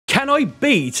Can I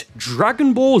beat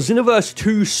Dragon Ball Xenoverse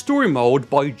 2 story mode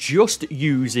by just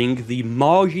using the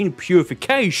Margin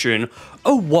Purification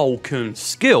Awoken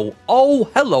Skill? Oh,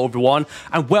 hello everyone,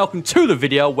 and welcome to the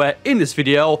video where in this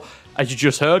video, as you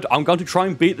just heard, I'm going to try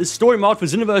and beat the story mode for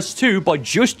Xenoverse 2 by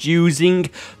just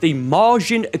using the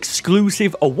Margin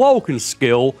exclusive Awoken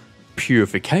Skill,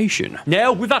 Purification.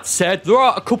 Now, with that said, there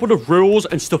are a couple of rules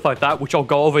and stuff like that, which I'll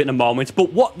go over in a moment,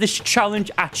 but what this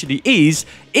challenge actually is,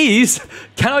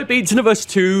 can I beat Xenoverse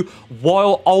 2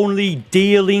 while only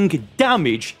dealing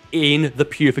damage in the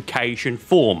Purification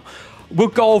form? We'll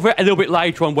go over it a little bit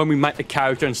later on when we make the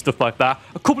character and stuff like that.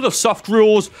 A couple of soft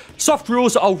rules. Soft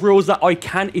rules are rules that I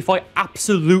can, if I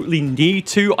absolutely need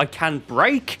to, I can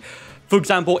break. For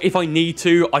example, if I need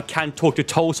to, I can talk to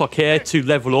Tolsok here to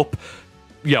level up,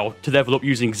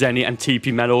 using Zenny and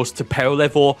TP medals to power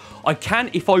level. I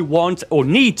can, if I want or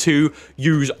need to,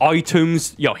 use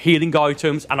items, healing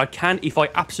items, and I can, if I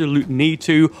absolutely need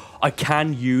to, I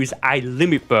can use a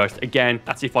limit burst. Again,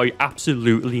 that's if I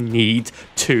absolutely need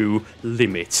to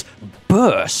limit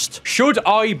burst. Should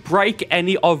I break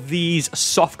any of these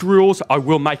soft rules, I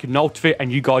will make a note of it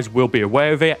and you guys will be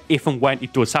aware of it if and when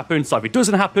it does happen. So if it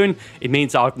doesn't happen, it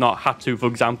means I've not had to, for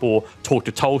example, talk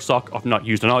to Tolsok, I've not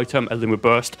used an item, a limit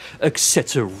burst,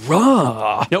 etc.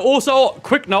 Now also,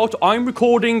 quick note, I'm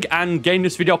recording and getting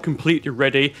this video completely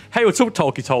ready. Hey, what's up,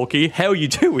 Talkie? How are you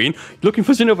doing? Looking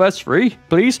for Xenoverse 3,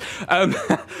 please? I'm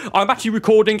actually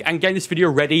recording and getting this video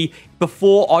ready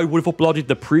before I would have uploaded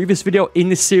the previous video in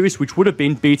this series, which would have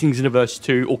been beating Xenoverse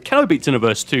 2, or can I beat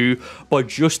Xenoverse 2 by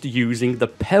just using the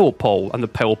Power Pole and the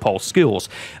Power Pole skills.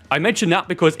 I mentioned that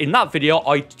because in that video,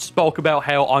 I spoke about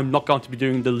how I'm not going to be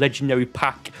doing the Legendary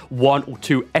Pack 1 or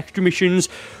 2 extra missions,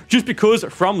 just because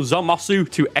from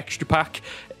Zamasu to Extra Pack,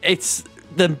 it's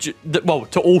to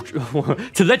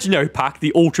Legendary Pack,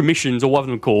 the Ultra missions, or whatever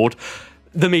they're called,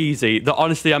 them easy.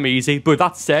 Honestly, I'm easy. But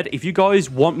that said, if you guys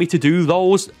want me to do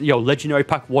those, Legendary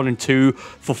Pack 1 and 2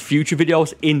 for future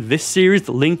videos in this series,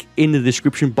 the link in the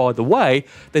description, by the way,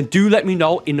 then do let me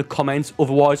know in the comments.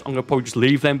 Otherwise, I'm going to probably just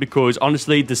leave them because,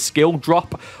 honestly, the skill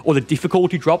drop or the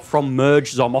difficulty drop from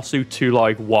Merge Zamasu to,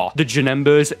 the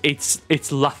Janembers,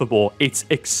 it's laughable. It's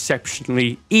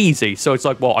exceptionally easy. So it's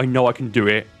like, well, I know I can do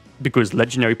it because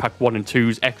Legendary Pack 1 and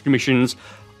 2's extra missions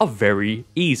are very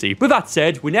easy. With that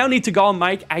said, we now need to go and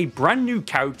make a brand new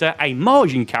character, a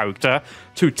Margin character,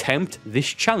 to attempt this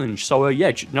challenge. So,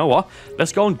 you know what?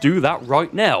 Let's go and do that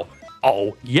right now.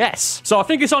 Oh, yes. So I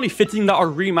think it's only fitting that I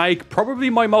remake probably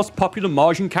my most popular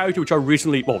Margin character, which I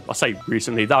recently,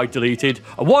 that I deleted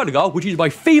a while ago, which is my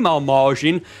female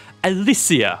Margin,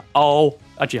 Alicia. Oh,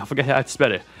 actually, I forget how to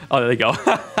spell it. Oh, there you go.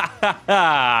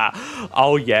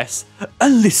 Oh, yes.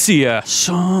 Alicia.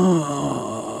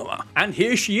 And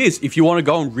here she is. If you want to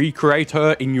go and recreate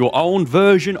her in your own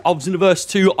version of Xenoverse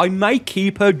 2, I may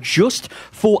keep her just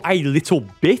for a little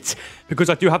bit, because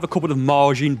I do have a couple of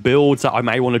Margin builds that I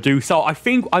may want to do. So I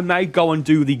think I may go and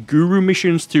do the Guru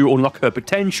missions to unlock her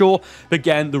potential. But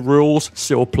again, the rules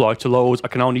still apply to those. I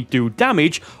can only do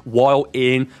damage while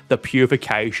in the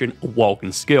Purification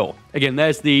Awoken Skill. Again,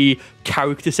 there's the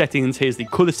character settings. Here's the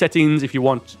color settings. If you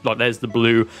want, there's the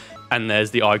blue. And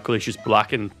there's the eye color, it's just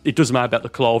black, and it doesn't matter about the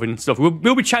clothing and stuff.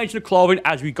 We'll be changing the clothing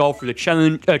as we go through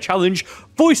the challenge.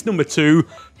 Voice number 2. Do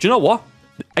you know what?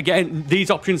 Again, these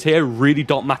options here really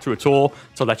don't matter at all.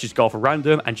 So let's just go for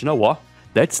random. And do you know what?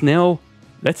 Let's now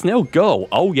go.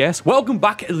 Oh, yes. Welcome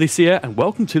back, Alicia, and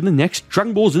welcome to the next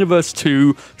Dragon Ball Xenoverse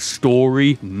 2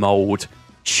 story mode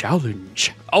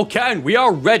challenge. Okay, and we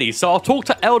are ready. So I'll talk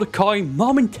to Elder Kai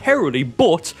momentarily,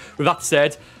 but with that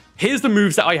said, here's the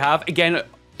moves that I have. Again,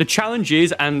 the challenge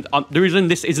is, and the reason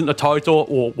this isn't the title,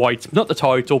 or why it's not the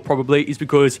title probably, is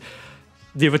because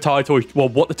the other title,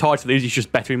 what the title is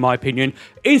just better in my opinion.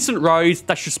 Instant Rise,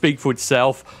 that should speak for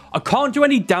itself. I can't do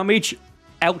any damage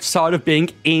outside of being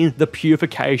in the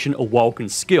Purification Awoken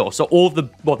Skill. So all of the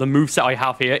moveset I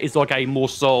have here is like a more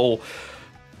so,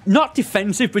 not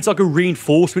defensive, but it's like a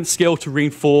reinforcement skill to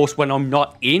reinforce when I'm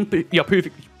not in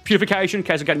Purification in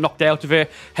case I get knocked out of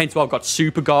it. Hence why I've got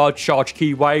Super Guard, Charge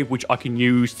Ki Wave, which I can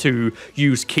use to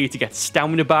use Ki to get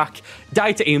stamina back.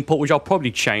 Data Input, which I'll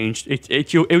probably change.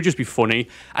 It'll just be funny.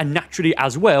 And naturally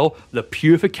as well, the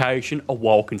Purification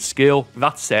Awoken Skill.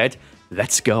 That said,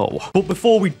 let's go. But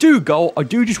before we do go, I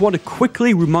do just want to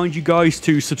quickly remind you guys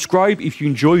to subscribe if you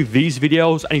enjoy these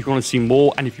videos and if you want to see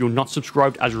more, and if you're not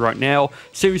subscribed as of right now,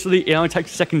 seriously, it only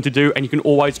takes a second to do, and you can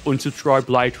always unsubscribe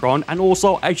later on. And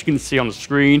also, as you can see on the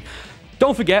screen,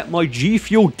 don't forget my G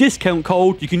Fuel discount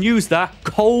code. You can use that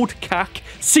code CAC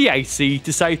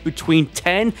to save between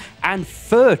 10 and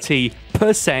 30%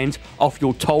 10% off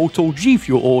your total G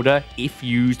Fuel order if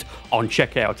used on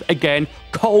checkout. Again,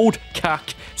 code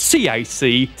CAC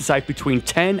to save between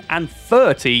 10 and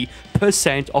 30%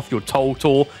 off your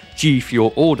total G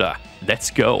Fuel order.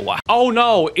 Let's go. Oh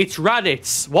no, it's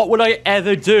Raditz. What would I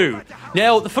ever do?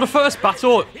 Now, for the first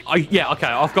battle,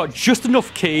 I've got just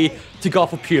enough key to go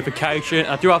for Purification.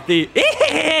 I do have the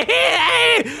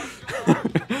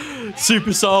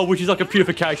Super Soul, which is like a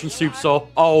Purification Super Soul.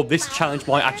 Oh, this challenge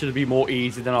might actually be more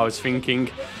easy than I was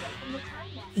thinking.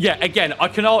 Yeah, again, I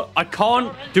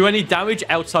can't do any damage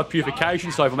outside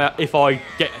Purification, so if I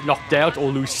get knocked out or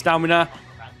lose stamina.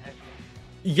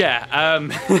 Yeah,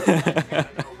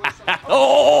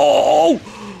 oh!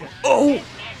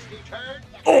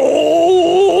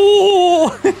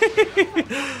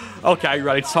 Okay,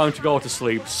 right, it's time to go to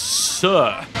sleep,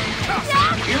 sir.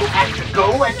 You have to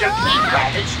go and defeat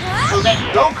Raditz so that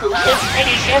Goku can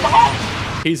finish him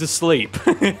off. He's asleep.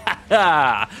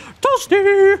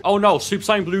 Toasty! Oh no, Super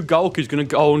Saiyan Blue Goku's gonna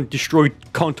go and destroy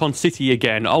Conton City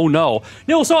again. Oh no.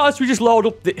 Now, so as we just load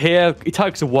up here, it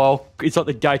takes a while. It's like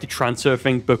the data transfer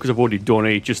thing, because I've already done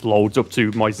it. It just loads up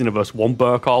to my Xenoverse 1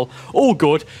 Burcol. All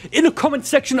good. In the comment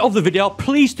section of the video,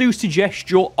 please do suggest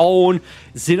your own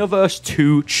Xenoverse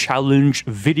 2 challenge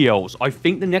videos. I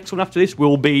think the next one after this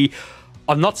will be...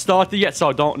 I've not started yet, so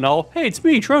I don't know. Hey, it's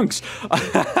me, Trunks.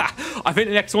 I think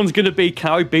the next one's going to be,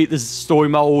 can I beat the story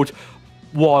mode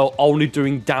while only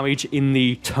doing damage in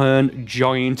the Turn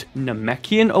Giant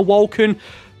Namekian Awoken?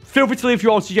 Feel free to leave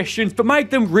your own suggestions, but make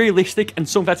them realistic and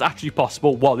something that's actually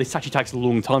possible. Well, this actually takes a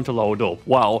long time to load up.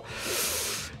 Well,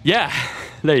 yeah,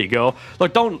 there you go.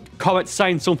 Like, don't comment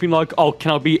saying something like, oh,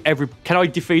 can I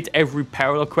defeat every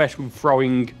parallel quest with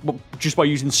throwing, just by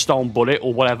using Stone Bullet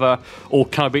or whatever, or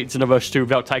can I beat Xenoverse 2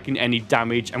 without taking any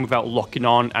damage and without locking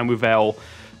on and without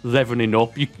leveling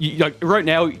up? Like, right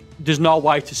now, there's no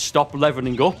way to stop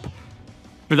leveling up.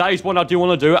 But that is one I do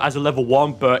want to do as a level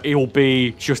 1, but it will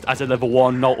be just as a level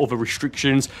 1, no other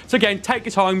restrictions. So again, take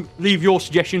your time, leave your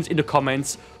suggestions in the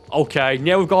comments. Okay,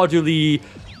 now we've got to do the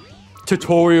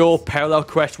tutorial parallel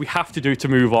quest we have to do to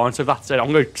move on. So that said,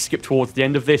 I'm going to skip towards the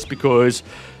end of this because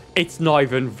it's not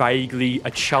even vaguely a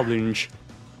challenge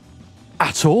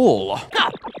at all.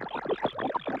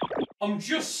 I'm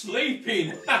just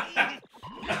sleeping.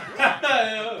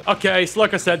 Okay, so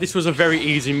like I said, this was a very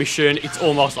easy mission. It's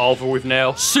almost over with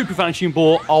now. Super Vanishing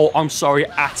Ball. Oh, I'm sorry,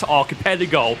 at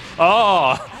Archipelago.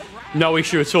 Ah, no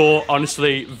issue at all.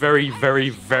 Honestly, very, very,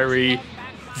 very,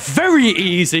 very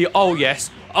easy. Oh, yes.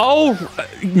 Oh,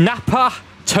 Nappa,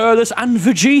 Turles, and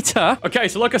Vegeta. Okay,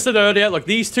 so like I said earlier, like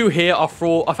these two here are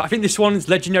for, I think this one's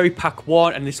Legendary Pack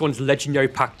 1 and this one's Legendary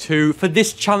Pack 2. For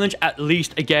this challenge, at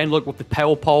least, again, look with the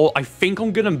Power Pole, I think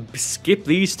I'm going to skip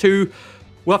these two.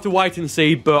 We'll have to wait and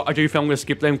see, but I do think I'm going to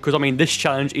skip them because, I mean, this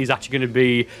challenge is actually going to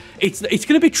be... It's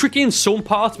going to be tricky in some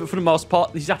parts, but for the most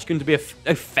part, this is actually going to be a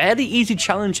fairly easy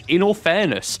challenge, in all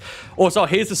fairness. Also,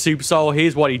 here's the Super Soul.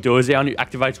 Here's what he does. He only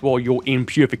activates while you're in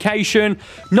Purification.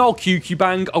 No QQ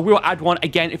Bang. I will add one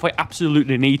again if I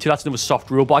absolutely need to. That's another soft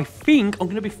rule, but I think I'm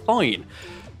going to be fine.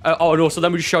 Oh, and also,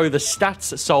 let me just show you the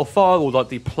stats so far, or like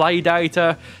the play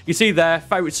data. You see there,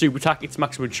 favorite super attack, it's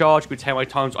maximum charge, with how many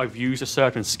times I've used a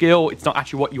certain skill. It's not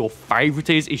actually what your favorite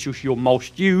is, it's just your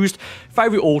most used.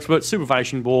 Favorite ultimate, Super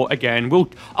Vanishing Ball. Again,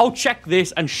 I'll check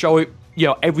this and show it, you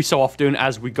know, every so often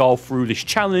as we go through this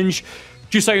challenge.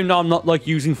 Just so you know, I'm not like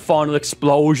using Final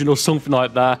Explosion or something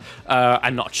like that,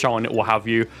 and not showing it, what have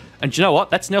you. And you know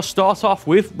what? Let's now start off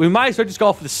with, we might as well just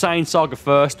go for the Saiyan Saga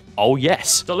first. Oh,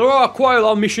 yes. So there are quite a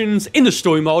lot of missions in the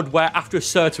story mode where after a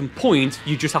certain point,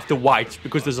 you just have to wait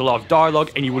because there's a lot of dialogue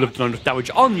and you will have done enough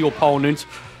damage on your opponent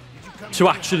to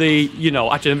actually, you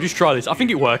know, actually, let me just try this. I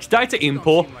think it works. Data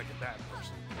import.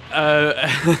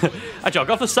 Actually, I've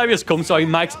got the Savior's come, so he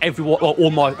makes everyone,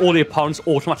 all the opponents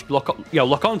automatically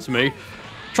lock onto me.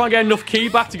 Try and get enough key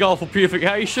back to go for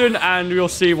Purification, and we'll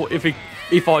see what,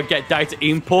 if I get data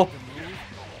input.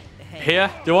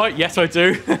 Here, do I? Yes, I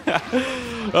do.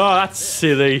 Oh, that's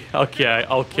silly. Okay,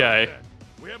 okay.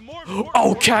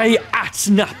 Okay, at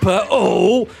Snapper.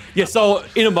 Oh, yeah. So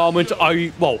in a moment,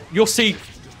 you'll see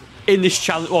in this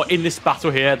challenge, or in this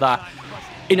battle here, that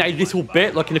in a little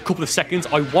bit, like in a couple of seconds,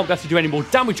 I won't be able to do any more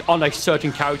damage on a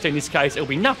certain character. In this case, it'll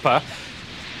be Nappa.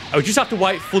 I would just have to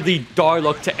wait for the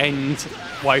dialogue to end.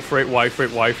 Wait for it, wait for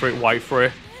it, wait for it, wait for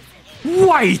it.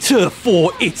 Wait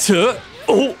for it.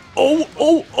 Oh.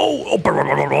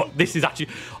 This is actually...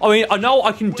 I mean, I know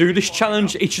I can do this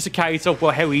challenge. It's just a case of,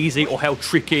 well, how easy or how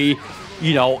tricky,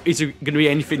 you know, is it going to be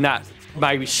anything that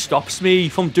maybe stops me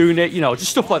from doing it? You know,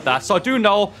 just stuff like that. So I do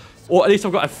know Or at least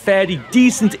I've got a fairly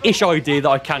decent-ish idea that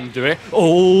I can do it.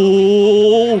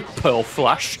 Oh, Pearl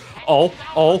Flash. Oh,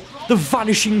 the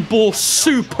Vanishing Ball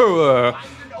Super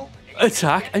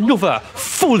attack. Another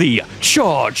fully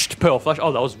charged Pearl Flash.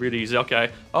 Oh, that was really easy.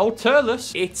 Okay. Oh,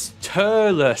 Turles. It's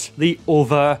Turles, the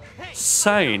other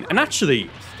Saiyan. And actually,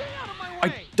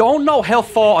 I don't know how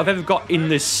far I've ever got in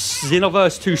this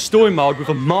Xenoverse 2 story mode with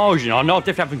a margin. I know I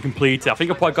definitely haven't completed it. I think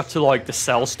I probably got to like the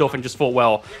cell stuff and just thought,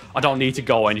 well, I don't need to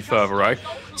go any further, right?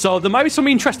 So there may be some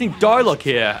interesting dialogue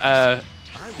here.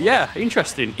 Yeah,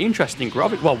 interesting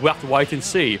graphic. Well, we'll have to wait and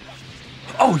see.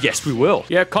 Oh, yes, we will.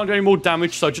 Yeah, can't do any more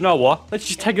damage, so do you know what? Let's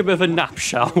just take a bit of a nap,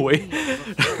 shall we?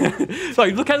 So,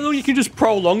 look how long you can just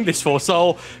prolong this for.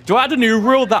 So, do I add a new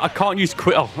rule that I can't use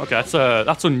quick... Oh, okay,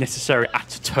 that's unnecessary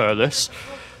at Turles.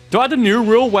 Do I add a new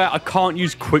rule where I can't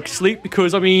use quick sleep?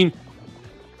 Because, I mean,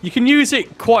 you can use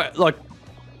it quite, like,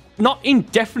 not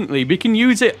indefinitely, but you can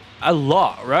use it a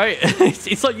lot, right?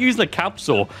 It's like using a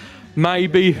capsule.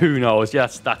 Maybe, who knows?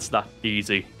 Yes, that's that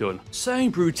easy. Done. Same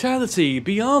brutality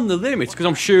beyond the limits, because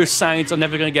I'm sure Saints are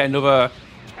never going to get another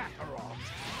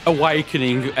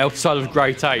awakening outside of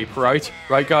Great Ape, right?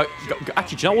 Right, go.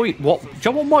 Actually, do you know what? Do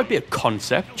you know what might be a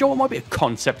concept? Do you know what might be a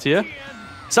concept here?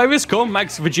 So this come,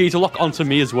 makes Vegeta lock onto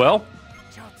me as well.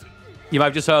 You may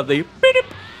have just heard the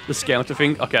scouter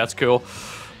thing. Okay, that's cool.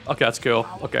 Okay, that's cool.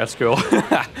 Okay, that's cool.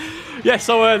 Yeah,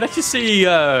 so let's just see,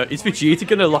 is Vegeta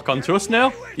gonna lock onto us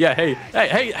now? Yeah, hey,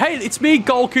 it's me,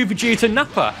 Goku, Vegeta,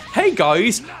 Nappa. Hey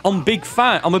guys, I'm a big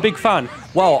fan.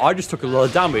 Wow, I just took a lot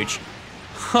of damage.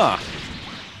 Huh.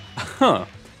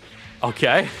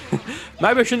 Okay.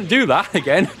 Maybe I shouldn't do that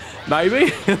again.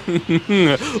 Maybe.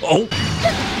 Oh.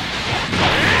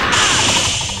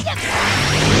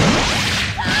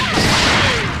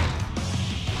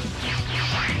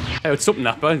 Hey, what's up,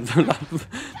 Nappa?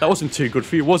 That wasn't too good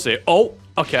for you, was it? Oh,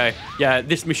 okay. Yeah,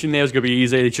 this mission there is going to be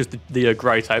easy. It's just the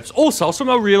Great Apes. Also,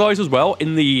 something I realised as well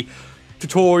in the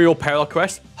tutorial parallel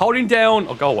quest, holding down...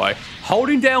 Oh, go away.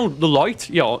 Holding down the light,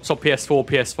 you know, so PS4,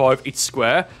 PS5, it's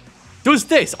square, does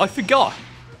this. I forgot.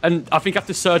 And I think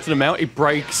after a certain amount, it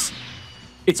breaks...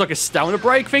 It's like a stamina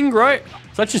break thing, right?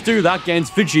 So let's just do that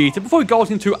against Vegeta before he goes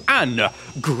into an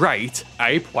Great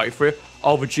Ape. Wait for it.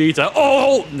 Oh, Vegeta.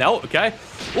 Oh, no, okay.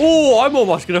 Oh, I'm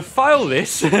almost going to fail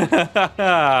this.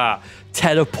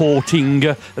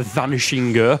 Teleporting,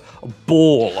 vanishing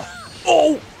ball.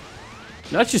 Oh!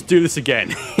 Let's just do this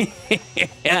again.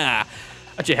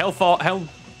 Actually, how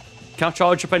can I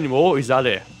charge up anymore? Is that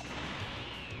it?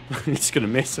 It's going to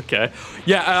miss, okay.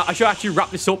 Yeah, I should actually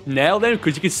wrap this up now then,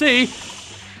 because you can see,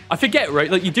 I forget, right?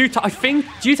 Like, you do, I think,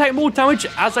 do you take more damage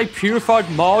as a purified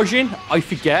margin? I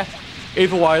forget.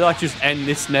 Either way, let's just end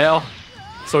this now.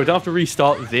 So we don't have to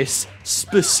restart this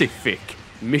specific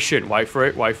mission. Wait for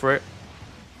it.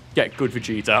 Get good,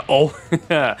 Vegeta. Oh,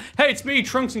 hey, it's me,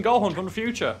 Trunks and Gohan from the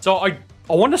future. So I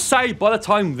want to say by the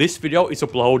time this video is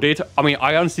uploaded, I mean,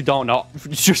 I honestly don't know.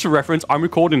 Just a reference, I'm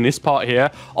recording this part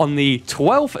here on the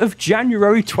 12th of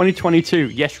January, 2022.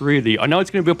 Yes, really. I know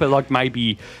it's going to be up at like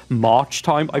maybe March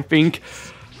time, I think.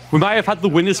 We may have had the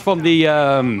winners from the...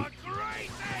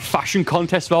 fashion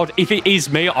contest vote. If it is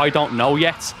me, I don't know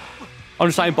yet. I'm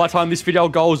just saying by the time this video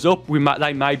goes up,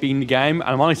 they may be in the game. And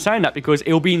I'm only saying that because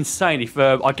it'll be insane if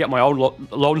I get my own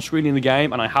loading screen in the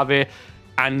game and I have it.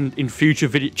 And in future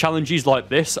video challenges like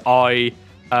this, it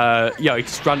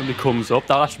just randomly comes up.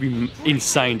 That'll actually be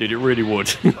insane, dude. It really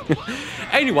would.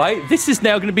 Anyway, this is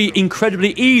now going to be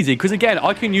incredibly easy because, again,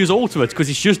 I can use ultimates because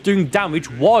it's just doing damage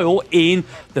while in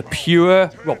the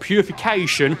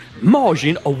Purification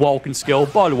Awoken Skill.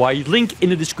 By the way, link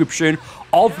in the description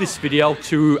of this video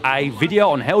to a video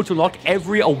on how to unlock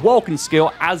every Awoken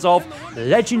Skill as of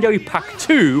Legendary Pack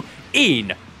 2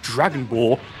 in Dragon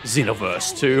Ball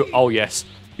Xenoverse 2. Oh, yes.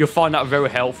 You'll find that very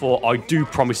helpful. I do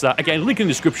promise that. Again, link in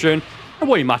the description. And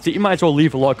while you're at it, you might as well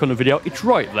leave a like on the video. It's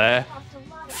right there.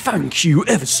 Thank you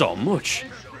ever so much.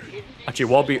 Actually,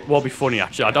 what'll be funny,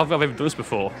 actually. I don't think I've ever done this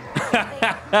before.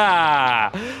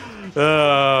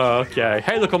 Okay.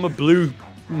 Hey, look, I'm a blue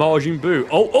Margin Boo.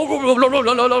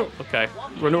 No. Okay.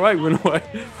 Run away. Do you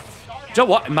know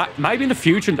what? Maybe in the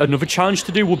future, another challenge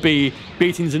to do would be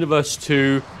beating Xenoverse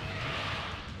 2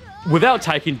 without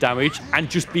taking damage and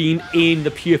just being in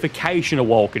the Purification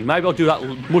Awoken. Maybe I'll do that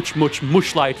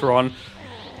much later on.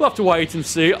 We'll have to wait and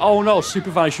see. Oh no, Super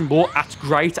Vanishing Ball at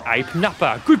Great Ape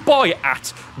Nappa. Goodbye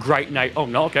at Great Nate. Oh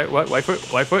no, okay, wait for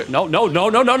it. No.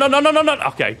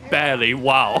 Okay, barely.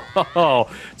 Wow.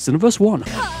 Xenoverse 1. You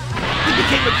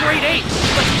became a Great Ape.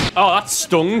 Oh, that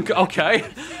stung. Okay.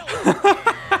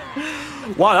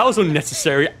 Wow, that was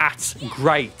unnecessary. At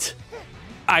Great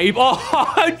Ape. Oh,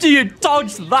 how do you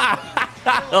dodge that?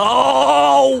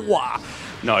 Oh!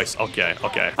 Nice. Okay,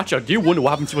 okay. Actually, I do wonder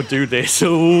what happens if I do this. Oh!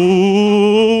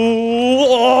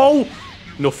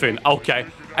 Nothing. Okay.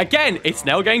 Again, it's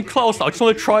now getting close. I just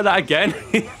want to try that again.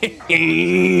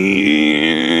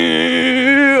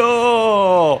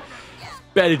 Oh!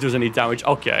 Barely does any damage.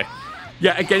 Okay.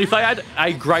 Yeah, again, if I had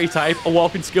a Great Ape, a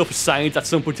Awoken Skill for Saiyans at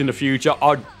some point in the future,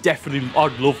 I'd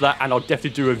love that, and I'd definitely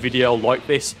do a video like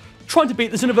this. Trying to beat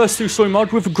the Xenoverse 2 story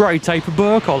mod with a Great Ape of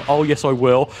Burcol. Oh, yes, I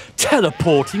will.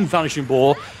 Teleporting Vanishing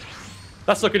Ball.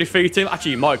 That's not going to defeat him.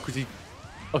 Actually, he might, because he...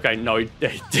 Okay, no, it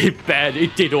did bad.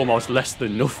 It did almost less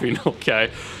than nothing. Okay.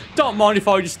 Don't mind if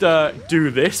I just do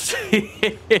this.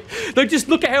 Like, just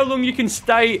look at how long you can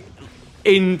stay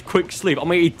in quick sleep. I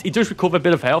mean, it does recover a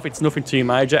bit of health. It's nothing too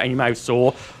major, and you may have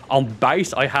saw on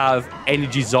base I have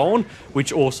Energy Zone,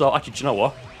 which also... Actually, do you know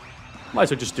what? Might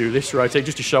as well just do this, right?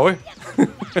 Just to show it.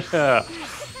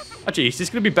 Actually, is this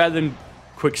going to be better than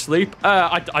quick sleep?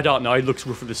 I don't know. It looks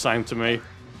roughly the same to me.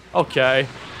 Okay.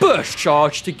 Burst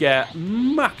charge to get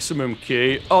maximum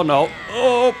key. Oh, no.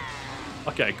 Oh.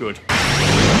 Okay, good.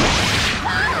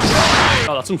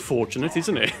 Oh, that's unfortunate,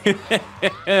 isn't it?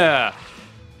 Yeah.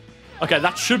 Okay,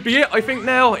 that should be it, I think,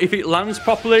 now. If it lands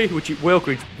properly, which it will,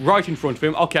 because it's right in front of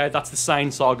him. Okay, that's the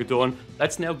Saiyan saga done.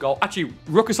 Let's now go. Actually,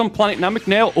 Ruckus on Planet Namek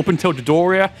now, up until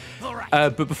Dodoria.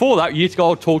 But before that, you need to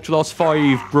go talk to those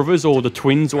 5 brothers, or the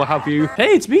twins, or what have you. Hey,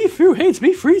 it's me, Fu. Hey, it's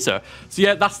me, Frieza. So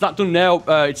yeah, that's that done now.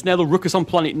 It's now the Ruckus on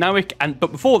Planet Namek.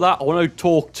 But before that, I want to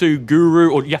talk to Guru,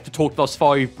 or you have to talk to those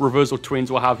 5 brothers, or twins,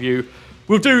 or what have you.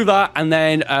 We'll do that, and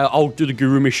then I'll do the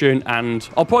Guru mission, and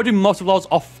I'll probably do most of those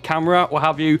off camera, what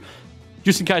have you.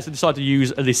 Just in case I decide to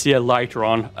use Alicia later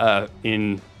on on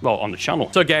the channel.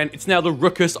 So again, it's now the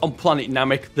Ruckus on Planet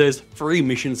Namek. There's 3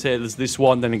 missions here. There's this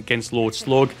one, then against Lord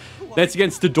Slug. Then it's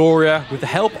against Dodoria with the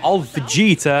help of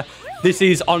Vegeta. This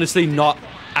is honestly not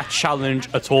a challenge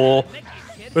at all.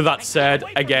 With that said,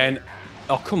 again...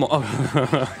 Oh, come on.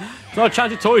 It's not a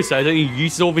challenge at all, he says, and he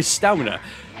uses all his stamina.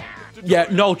 Yeah,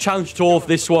 no challenge at all for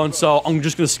this one, so I'm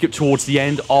just going to skip towards the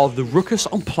end of the Ruckus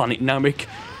on Planet Namek.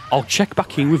 I'll check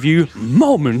back in with you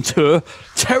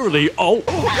momentarily. Oh,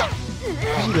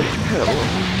 who the hell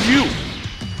are you?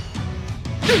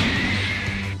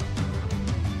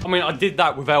 I mean, I did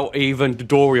that without even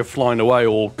Dodoria flying away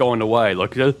or going away.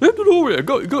 Like, hey, Dodoria,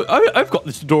 I've got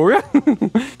this Dodoria.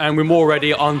 And we're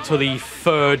already on to the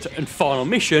 3rd and final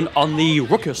mission on the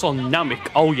Ruckus on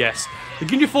Namek. Oh, yes. The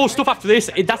Ginyu Force stuff after this,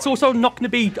 that's also not going to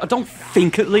be, I don't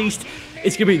think at least,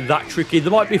 it's going to be that tricky.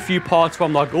 There might be a few parts where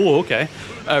I'm like, oh, okay.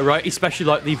 Right, especially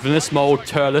like the Venus Mode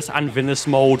Turles and Venus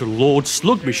Mode Lord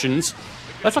Slug missions.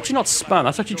 Let's actually not spam.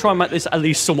 Let's actually try and make this at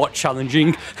least somewhat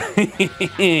challenging.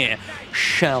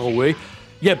 Shall we?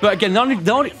 Yeah, but again,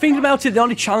 the only thing about it, the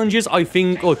only challenges I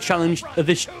think, or challenge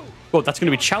this, well, that's going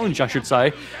to be challenge, I should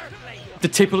say. The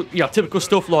typical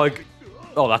stuff like,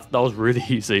 oh, that was really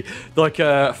easy. Like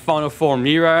Final Form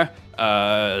Mira,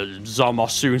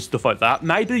 Zamasu and stuff like that.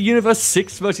 Maybe the Universe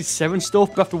 6 versus 7 stuff,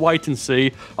 but have to wait and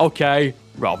see. Okay,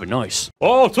 rather nice.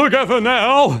 All together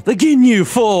now, the Ginyu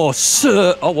Force.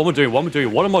 Oh, what am I doing? What am I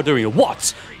doing? What am I doing?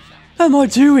 What am I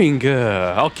doing?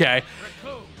 Okay.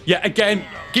 Yeah, again,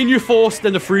 Ginyu Force,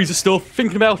 then the Frieza stuff.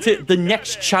 Thinking about it, the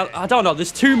next challenge... I don't know,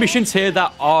 there's 2 missions here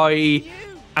that I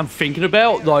am thinking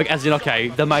about. Like, as in, okay,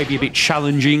 they may be a bit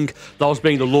challenging. Those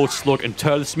being the Lord Slug and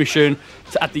Turles mission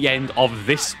at the end of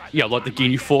this, like the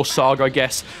Ginyu Force saga, I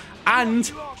guess.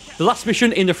 And the last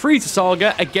mission in the Frieza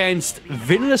saga against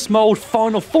Villainous Mode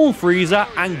Final Form Frieza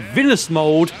and Villainous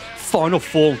Mode Final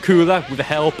Form Cooler with the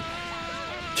help...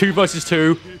 2 versus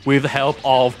 2 with the help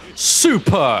of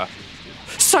Super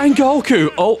Sengoku.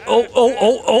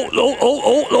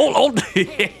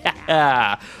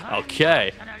 Yeah.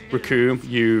 Okay. Raccoon,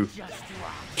 you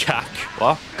cack.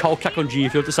 What? Cold cack on G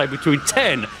Field to say between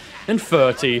 10 and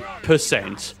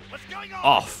 30%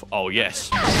 off. Oh, yes.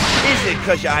 Is it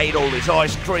because you ate all this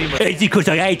ice cream? Is it because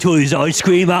I ate all this ice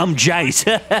cream? I'm Jace.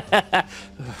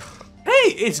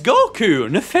 Hey, it's Goku.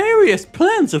 Nefarious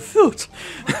plans afoot.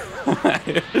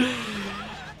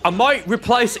 I might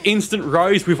replace Instant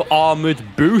Rise with Armored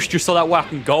Boost just so that way I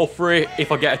can go for it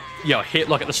if I get a hit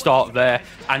like at the start there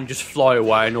and just fly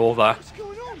away and all that.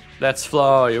 Let's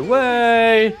fly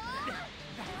away.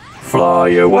 Fly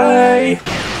away.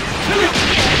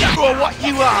 For what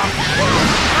you are.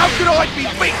 How could I be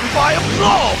beaten by a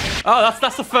blob? Oh,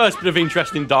 that's the first bit of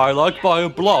interesting dialogue, by a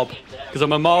blob. Because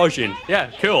I'm a Martian. Yeah,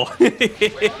 cool.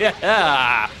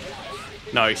 Yeah.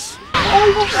 Nice.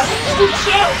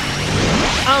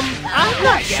 I'm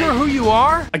not sure who you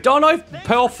are. I don't know if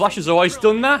Pearl Flash has always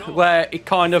done that, where it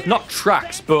kind of, not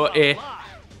tracks, but it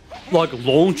like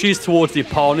launches towards the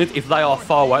opponent if they are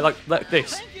far away, like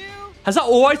this. Has that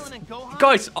always,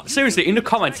 guys? Seriously, in the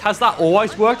comments, has that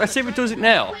always worked? Let's see if it does it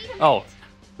now. Oh,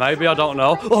 maybe, I don't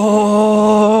know.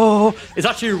 Oh, it's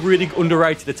actually a really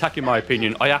underrated attack in my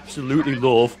opinion. I absolutely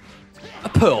love a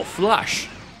Pearl Flash.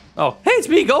 Oh, hey, it's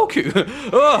me, Goku.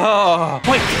 Oh.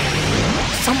 Wait,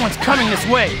 someone's coming this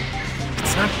way.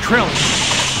 It's not Krillin.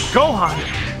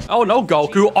 Gohan. Oh no,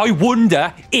 Goku. I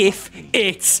wonder if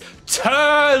it's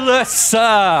Turles.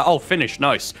 Oh, finish.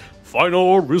 Nice.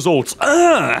 Final results.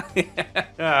 Okay,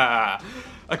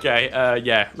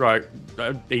 yeah, right.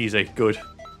 Easy. Good.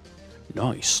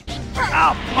 Nice.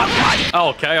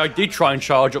 Okay, I did try and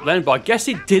charge up then, but I guess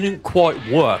it didn't quite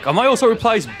work. I might also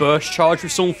replace Burst Charge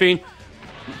with something.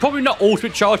 Probably not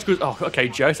Ultimate Charge, because... Oh, okay,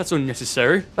 Jace, that's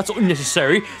unnecessary. That's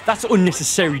unnecessary. That's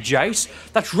unnecessary, Jace.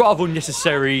 That's rather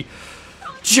unnecessary.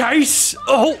 Jace!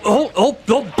 Oh.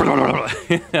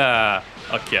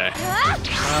 Okay.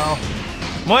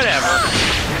 Well, whatever.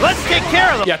 Let's take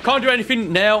care of them. Yeah, can't do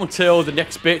anything now until the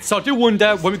next bit. So I do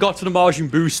wonder when we got to the Majin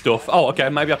Buu stuff. Oh, okay,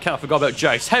 maybe I can't forget about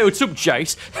Jace. Hey, what's up,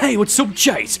 Jace? Hey, what's up,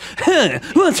 Jace? Huh,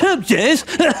 what's up, Jace?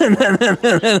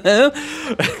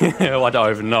 Oh, I don't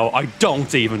even know. I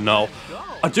don't even know.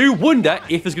 I do wonder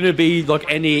if there's going to be, like,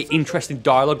 any interesting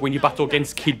dialogue when you battle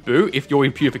against Kid Buu if you're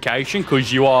in Purification,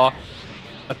 because you are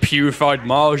a purified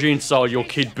Majin, so you're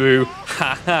Kid Buu.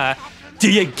 Haha.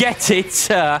 Do you get it?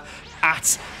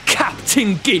 At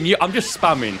Captain Ginyu. I'm just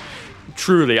spamming.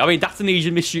 Truly. I mean, that's an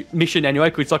easy mission anyway,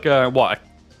 because it's like a, what, a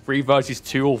 3 versus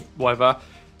 2 or whatever.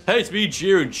 Hey, it's me,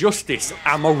 Jiren Justice.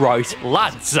 Am I right,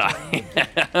 lads?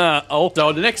 Oh,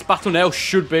 so the next battle now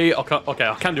should be... Okay,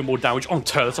 I can do more damage on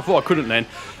Turles. I thought I couldn't then.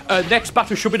 Next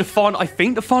battle should be the final... I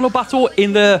think the final battle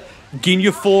in the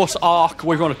Ginyu Force arc,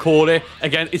 whatever you want to call it.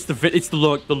 Again, it's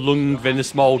the Lung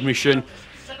Venus Mold mission.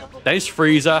 Then it's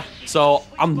Frieza. So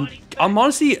I'm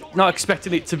honestly not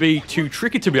expecting it to be too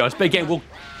tricky, to be honest. But again,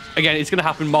 it's going to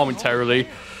happen momentarily.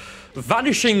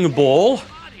 Vanishing Ball.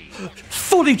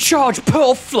 Fully charged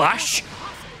Pearl Flash.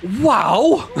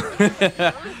 Wow.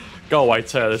 Go away,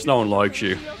 Turles. No one likes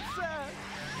you.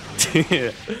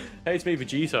 Hey, it's me,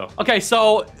 Vegito. Okay,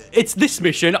 so it's this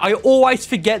mission. I always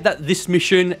forget that this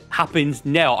mission happens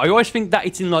now. I always think that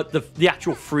it's in like the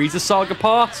actual Frieza Saga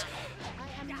part.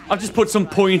 I've just put some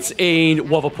points in.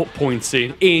 What have I put points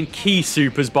in? In Key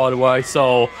Supers, by the way.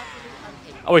 So,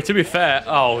 oh wait. To be fair,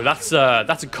 oh that's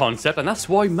a concept, and that's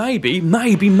why maybe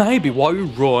why we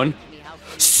run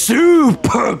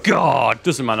Super God.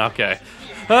 Doesn't matter. Okay.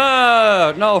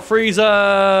 No, Frieza.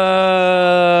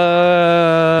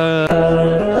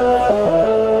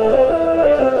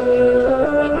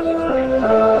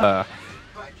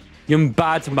 You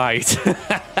bad mate.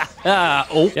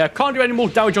 Oh, yeah, can't do any more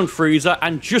damage on Frieza,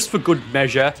 and just for good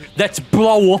measure, let's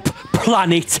blow up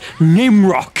planet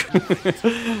Nimrock.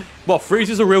 Well,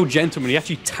 Frieza's a real gentleman. He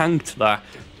actually tanked that.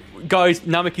 Guys,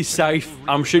 Namek is safe.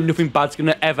 I'm sure nothing bad's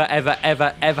gonna ever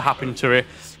happen to it,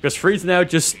 because Frieza now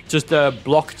just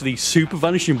blocked the Super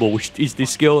Vanishing Ball, which is the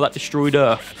skill that destroyed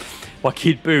Earth by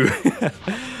Kid Buu.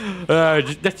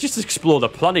 Let's just explore the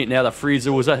planet now that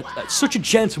Frieza was such a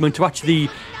gentleman to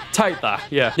actually take that.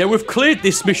 Yeah, we've cleared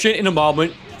this mission in a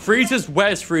moment. Where's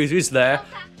Frieza? Is there.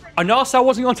 I know I said I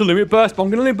wasn't going to Limit Burst, but I'm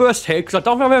going to Limit Burst here because I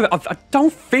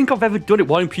don't think I've ever done it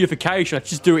while in Purification. I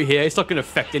just do it here. It's not going to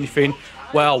affect anything.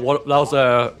 Well, that was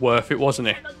worth it, wasn't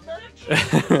it?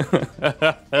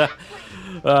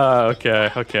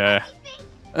 Okay.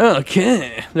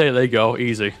 There they go.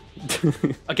 Easy.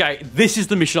 Okay, this is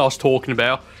the mission I was talking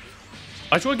about.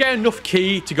 I just want to get enough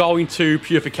key to go into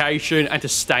Purification and to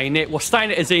stay in it. Well, stay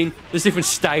in it as in, there's different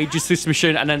stages to this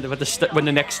mission, and then when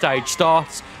the next stage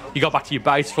starts, you go back to your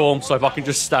base form. So if I can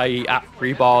just stay at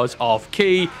 3 bars of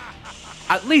key,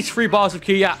 at least 3 bars of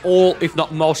key at all, if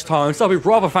not most times, that'll be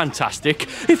rather fantastic,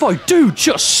 if I do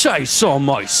just say so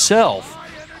myself.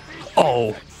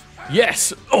 Oh,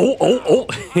 yes. Oh.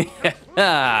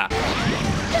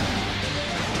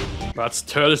 That's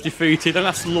Turles defeated, and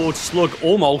that's Lord Slug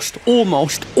almost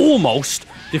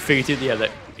defeated. Yeah,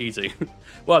 easy.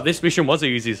 Well, this mission was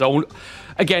easy. So,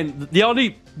 again, the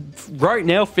only right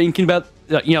now thinking about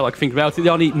it, the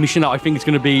only mission that I think is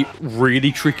going to be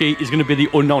really tricky is going to be the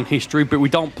Unknown History. But we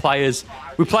play as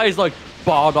like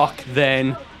Bardock,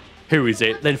 then who is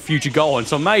it? Then Future Gohan.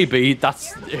 So maybe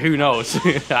that's, who knows.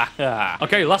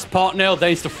 Okay, last part now.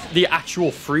 Then it's the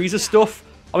actual Frieza stuff.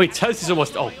 I mean, Turles is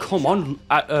almost... Oh, come on,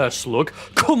 Slug.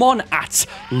 Come on, at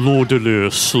Lordaloo,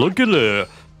 Sluggaloo.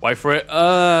 Wait for it.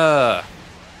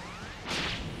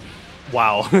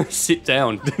 Wow. Sit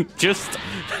down. Just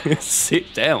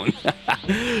sit down.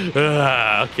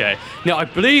 Okay. Now, I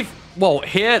believe Well,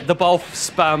 here, they both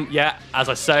spam, yeah, as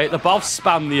I say, they both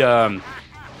spam the,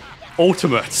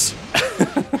 ultimates.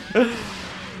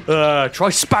 Try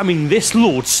spamming this,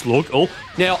 Lord Slug. Oh,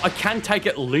 now, I can take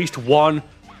at least one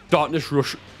Darkness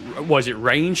Rush, was it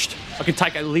ranged? I can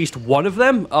take at least one of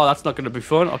them. Oh, that's not going to be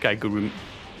fun. Okay, good, we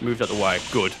moved out of the way.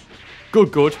 Good.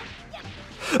 Good. Good.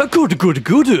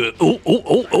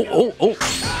 Oh.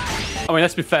 I mean,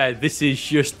 let's be fair, this is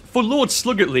just, for Lord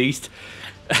Slug at least,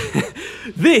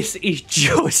 this is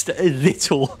just a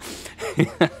little,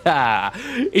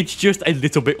 it's just a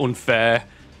little bit unfair.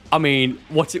 I mean,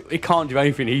 it can't do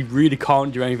anything. He really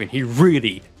can't do anything. He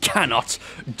really cannot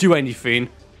do anything.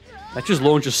 Let's just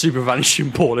launch a super vanishing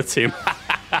ball at him.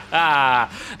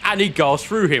 And he goes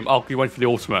through him. Oh, he went for the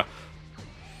ultimate.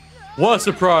 What a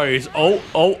surprise. Oh.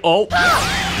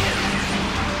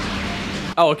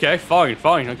 Oh, okay, fine.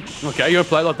 Okay, you want to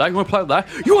play like that? You want to play like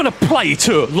that? You want to play it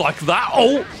like that?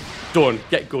 Oh, done.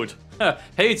 Get good.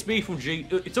 Hey, it's me from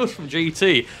it's us from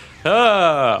GT.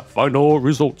 Final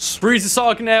results. Frieza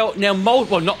Saga now,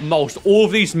 not most, all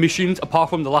of these missions, apart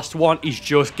from the last one, is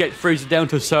just get Frieza down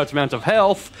to a certain amount of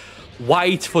health,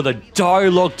 wait for the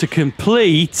dialogue to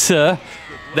complete,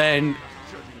 then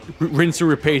rinse and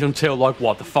repeat until, like,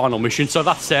 what, the final mission. So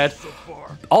that said,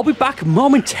 I'll be back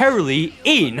momentarily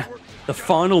in the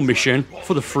final mission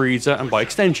for the Frieza, and by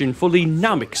extension, for the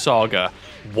Namek Saga.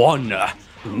 One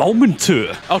moment.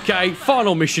 Okay,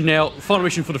 final mission now. Final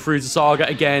mission for the Frieza Saga.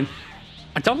 Again,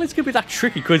 I don't think it's going to be that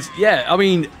tricky, because, yeah, I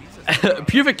mean,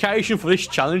 purification for this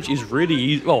challenge is really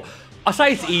easy. Well, I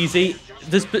say it's easy.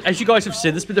 As you guys have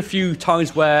seen, there's been a few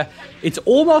times where it's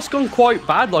almost gone quite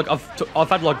bad. Like, I've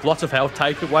had, like, lots of health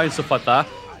taken away and stuff like that.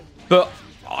 But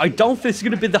I don't think it's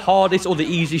going to be the hardest or the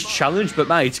easiest challenge. But,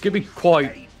 mate, it's going to be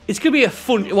quite... It's going to be a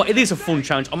fun... Well, it is a fun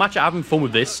challenge. I'm actually having fun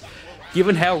with this,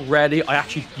 given how rarely I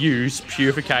actually use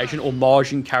purification or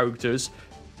margin characters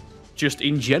just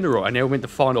in general. And now we're in the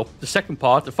final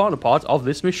part of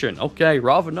this mission. Okay,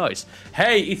 rather nice.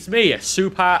 Hey, it's me,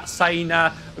 Super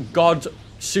Saiyan God,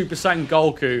 Super Saiyan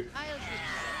Goku,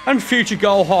 and future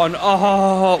Gohan.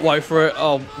 Oh, wait for it.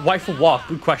 Oh, wait for what?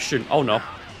 Good question. Oh no.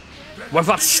 Wait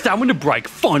for that stamina break.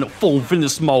 Final form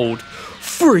fitness mode.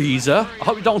 Frieza. I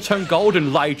hope you don't turn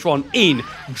golden later on in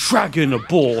Dragon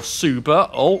Ball Super.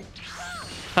 Oh.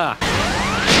 Ha.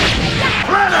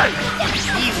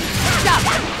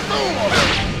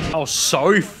 Oh,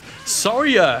 sorry,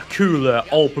 Cooler,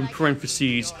 open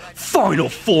parentheses, final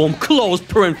form, close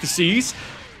parentheses.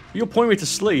 You're pointing me to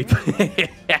sleep.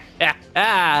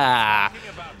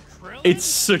 It's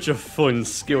such a fun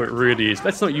skill, it really is.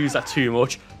 Let's not use that too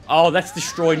much. Oh, let's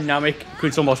destroy Namek, because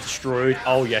it's almost destroyed.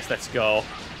 Oh, yes, let's go.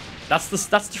 That's the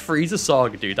Frieza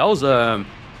Saga, dude. That was,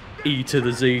 E to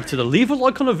the Z to the leave a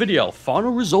like on the video. Final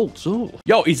results. Oh.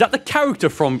 Yo, is that the character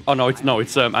from... Oh, no,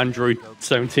 it's Android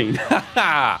 17.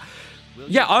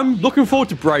 Yeah, I'm looking forward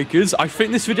to Breakers. I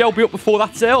think this video will be up before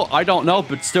that's out. I don't know,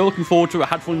 but still looking forward to it. I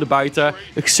had fun in the beta,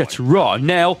 etc.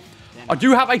 Now, I do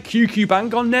have a QQ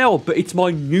bang on now, but it's my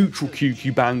neutral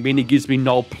QQ bang, meaning it gives me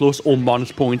no plus or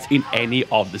minus points in any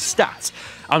of the stats.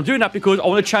 I'm doing that because I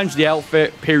want to change the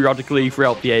outfit periodically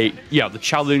throughout the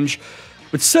challenge.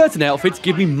 But certain outfits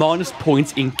give me minus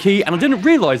points in ki, and I didn't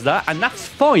realise that, and that's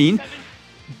fine.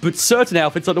 But certain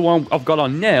outfits, like the one I've got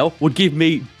on now,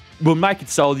 will make it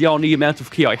so the only amount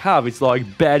of ki I have is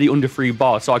like barely under 3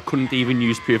 bars, so I couldn't even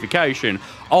use purification.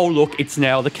 Oh look, it's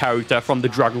now the character from the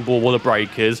Dragon Ball Wall of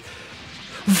Breakers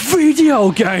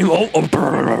video game.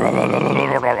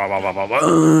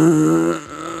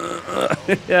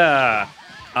 Yeah.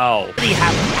 Oh. You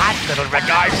have that little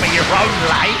regard for your own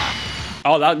life.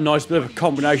 Oh, that nice bit of a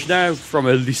combination now from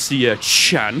Alicia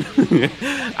Chan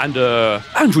and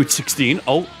Android 16.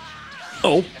 Oh.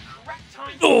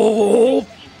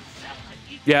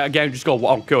 Yeah, again, just go,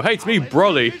 oh, cool. Hey, it's me,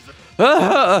 Broly.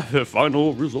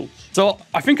 Final results. So,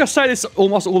 I think I say this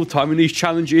almost all the time in these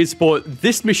challenges, but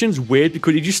this mission's weird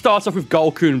because it just starts off with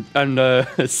Goku and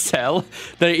Cell,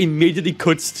 then it immediately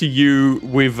cuts to you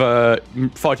with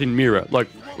fighting Mira. Like,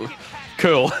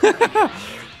 cool.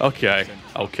 Okay.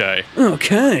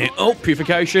 Oh,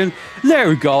 purification. There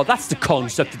we go. That's the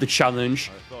concept of the challenge.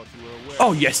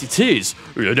 Oh, yes, it is.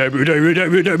 Listen to me.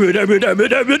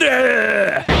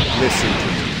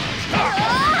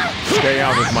 Stay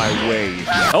out of my way.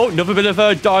 Oh, another bit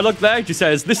of dialogue there. It just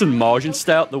says, listen, Margin,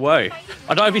 stay out the way.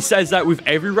 I don't know if he says that with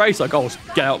every race. Like, oh,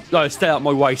 stay out of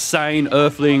my way, Sane,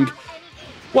 Earthling.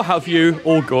 What have you?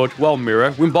 All good. Well,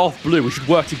 Mirror, we're both blue. We should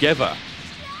work together.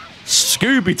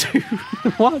 Scooby-Doo.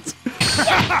 What?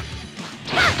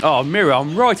 Oh, Mirror,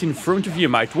 I'm right in front of you,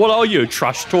 mate. What are you,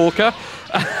 trash talker?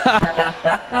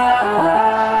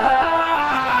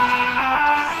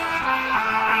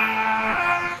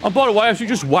 And by the way, I should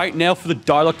just wait now for the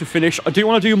dialogue to finish. I do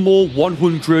want to do more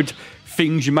 100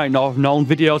 things you might not have known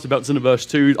videos about Xenoverse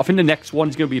 2. I think the next one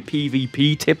is going to be a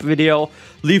PvP tip video.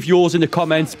 Leave yours in the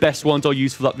comments, best ones I'll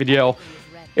use for that video.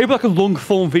 It'll be like a long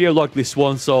form video like this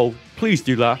one, so please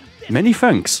do that. Many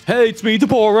thanks. Hey, it's me,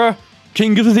 Deborah,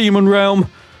 King of the Demon Realm.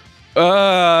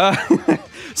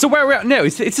 So where we're at now,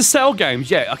 it's the Cell games.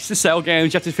 Yeah, it's the Cell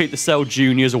games. You have to defeat the Cell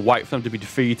Juniors or wait for them to be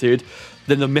defeated.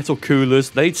 Then the Metal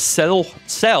Coolers, they'd Cell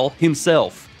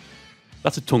himself.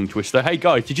 That's a tongue twister. Hey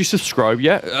guys, did you subscribe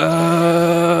yet?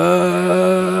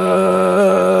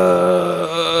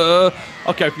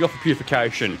 Okay, we got for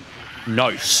Purification.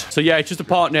 Nice. So yeah, it's just a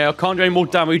part now. Can't do any more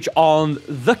damage on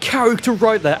the character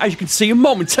right there. As you can see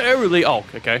momentarily. Oh,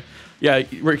 okay. Yeah,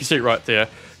 you can see it right there.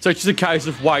 So it's just a case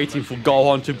of waiting for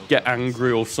Gohan to get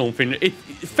angry or something.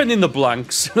 Fill in the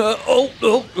blanks. Oh,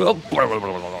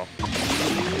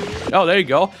 there you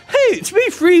go. Hey, it's me,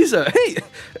 Frieza.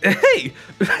 Hey.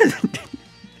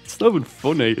 It's not even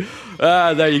funny.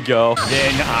 There you go.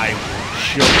 Then I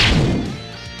will show you.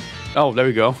 Oh, there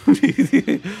we go.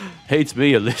 Hey, it's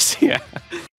me, Alicia.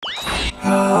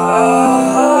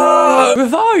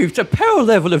 Revived a power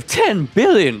level of 10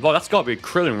 billion. Well, that's got to be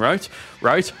Krillin, right?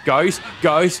 Right, guys,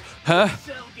 huh?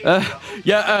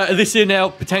 Yeah, Alicia now,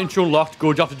 potential unlocked. Good,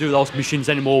 you don't have to do those missions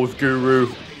anymore with Guru,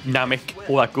 Namek,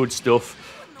 all that good stuff.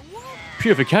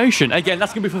 Purification. Again,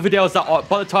 that's going to be for videos that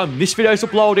by the time this video is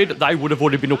uploaded, they would have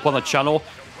already been up on the channel.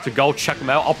 To go check them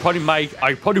out. I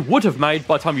probably would have made,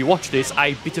 by the time you watch this,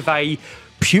 a bit of a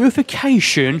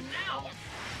Purification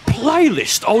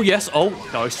playlist. Oh, yes. Oh,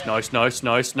 nice.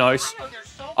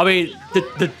 I mean,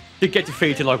 they get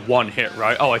defeated in like one hit,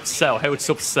 right? Oh, it's Cell. Hey, what's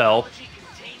up, Cell?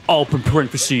 Open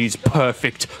parentheses,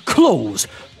 perfect. Close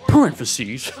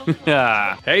parentheses.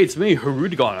 Hey, it's me,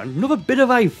 Harudigon. Another bit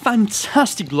of a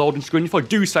fantastic loading screen, if I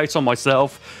do say so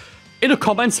myself. In the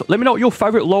comments, let me know what your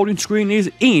favourite loading screen is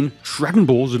in Dragon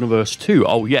Ball Xenoverse 2.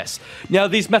 Oh, yes. Now,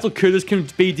 these Metal Coolers can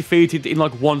be defeated in,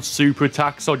 like, one super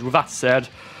attack. So, with that said,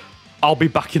 I'll be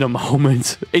back in a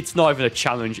moment. It's not even a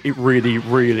challenge. It really,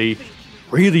 really,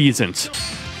 really isn't.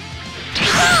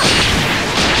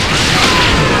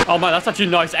 Oh, man, that's actually a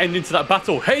nice ending to that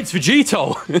battle. Hey, it's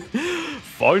Vegito.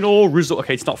 Final result.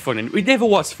 Okay, it's not funny. It never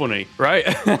was funny, right?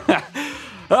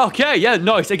 Okay, yeah,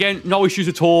 nice. Again, no issues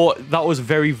at all. That was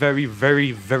very, very,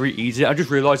 very, very easy. I just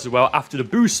realized as well, after the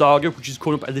Boo Saga, which is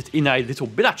coming up in a little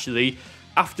bit, actually,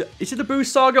 is it the Boo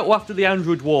Saga or after the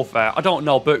Android Warfare? I don't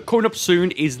know, but coming up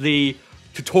soon is the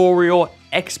tutorial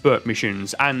expert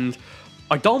missions, and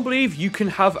I don't believe you can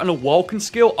have an Awoken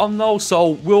skill on those,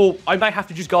 so I may have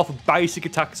to just go for basic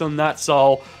attacks on that,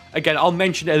 so again, I'll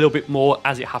mention it a little bit more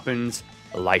as it happens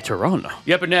later on.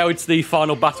 Yeah, but now it's the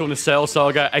final battle in the Cell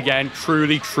Saga. Again,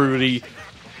 truly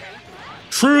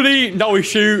no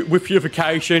issue with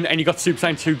Purification, and you got Super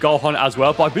Saiyan 2 Gohan as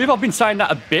well. But I believe I've been saying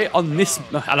that a bit on this,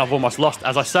 and I've almost lost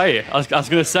as I say it. I was going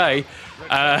to say,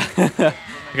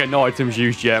 okay, no items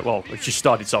used yet. Well, it just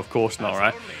started, so of course not,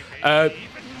 right?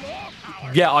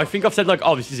 Yeah, I think I've said like,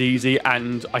 oh, this is easy,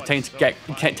 and I tend to get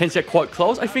quite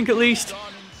close. I think at least.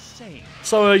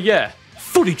 So yeah.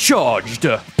 Fully charged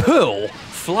Pearl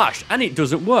Flash, and it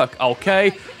doesn't work.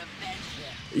 Okay.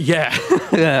 Yeah.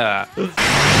 Now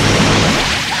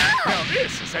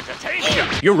this is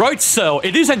entertaining. You're right, Cell.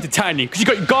 It is entertaining because you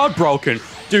got your guard broken.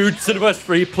 Dude, Xenoverse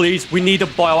 3, please. We need a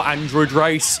bio-android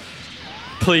race.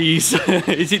 Please.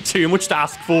 Is it too much to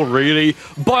ask for, really?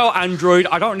 Bio-android.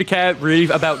 I don't really care, really,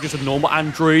 about just a normal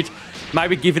android.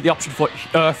 Maybe give it the option for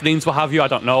Earthlings, what have you, I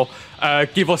don't know.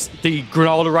 Give us the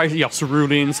Granola race, yeah,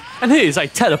 Ceruleans. And here's a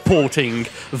teleporting,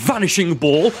 vanishing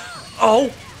ball.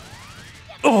 Oh.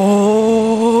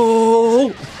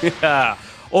 Yeah.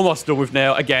 Almost done with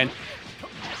now, again.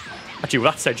 Actually,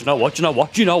 with that said, do you know what?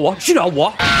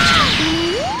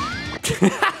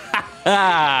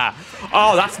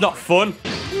 Oh, that's not fun.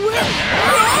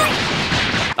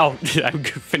 Oh, I'm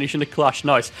finishing the clash.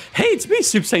 Nice. Hey, it's me,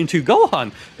 Super Saiyan 2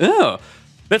 Gohan. Oh.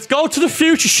 Let's go to the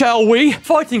future, shall we?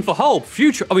 Fighting for hope.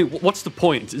 Future. I mean, what's the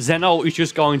point? Zeno is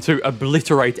just going to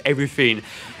obliterate everything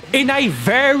in a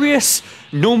various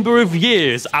number of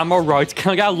years. Am I right?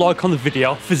 Can I get a like on the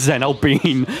video for Zeno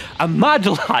being a mad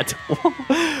lad?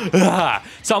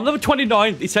 So I'm level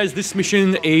 29. It says this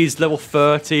mission is level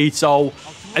 30. So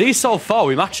at least so far,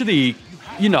 we're actually,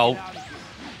 you know,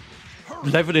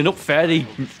 leveling up fairly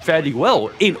well,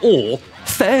 in all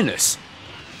fairness.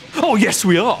 Oh, yes,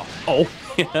 we are. Oh,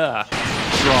 yeah.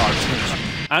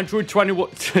 Android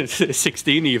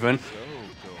 16 even.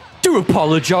 Do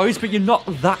apologise, but you're not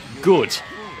that good.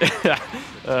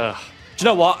 Do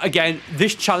you know what? Again,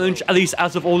 this challenge, at least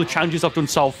as of all the challenges I've done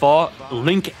so far,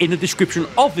 link in the description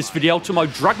of this video to my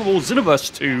Dragon Ball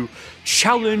Xenoverse 2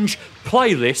 challenge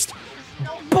playlist.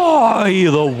 By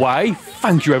the way,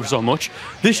 thank you ever so much.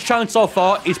 This challenge so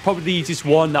far is probably the easiest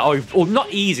one that I've... Or not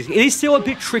easy. It is still a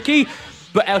bit tricky,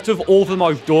 but out of all of them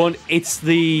I've done, it's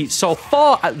the... So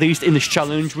far, at least in this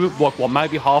challenge, what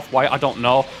maybe halfway, I don't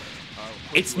know.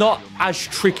 It's not as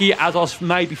tricky as I was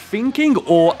maybe thinking,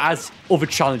 or as other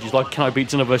challenges, like Can I Beat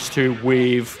Xenoverse 2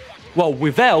 with, well,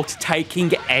 without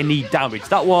taking any damage.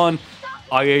 That one,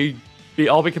 I'll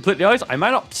be completely honest, I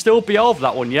may not still be over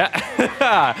that one yet.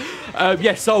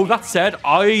 Yeah, so that said,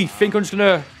 I think I'm just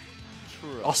gonna...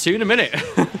 I'll see you in a minute.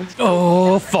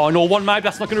 Oh, final one, maybe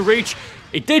that's not gonna reach.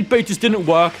 It did, but it just didn't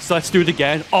work, so let's do it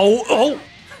again. Oh!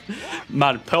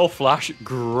 Man, Pearl Flash,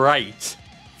 great.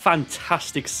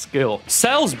 Fantastic skill.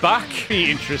 Cell's back.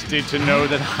 Be interested to know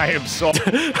that I absorbed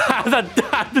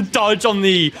the dodge on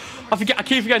the... I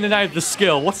keep forgetting the name of the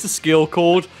skill. What's the skill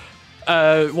called?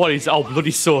 What is it? Oh, bloody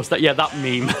sauce. That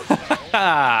meme.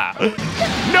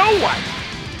 no one.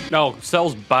 No,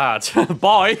 Cell's bad.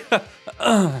 Bye.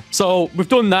 So, we've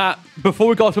done that. Before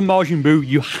we go to Majin Buu,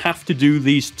 you have to do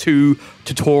these 2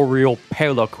 tutorial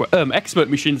parallel expert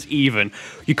missions even.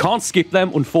 You can't skip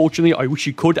them, unfortunately. I wish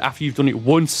you could after you've done it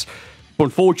once. But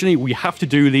unfortunately, we have to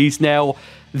do these now.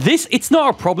 It's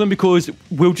not a problem because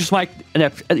we'll just make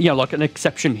an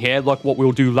exception here, like what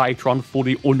we'll do later on for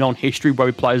the Unknown History, where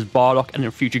we play as Bardock and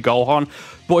then future Gohan.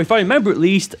 But if I remember, at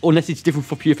least, unless it's different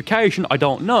for Purification, I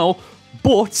don't know.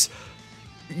 But...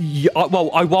 Yeah,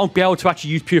 well, I won't be able to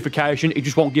actually use Purification. It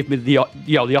just won't give me the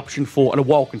option for an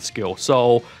Awoken skill.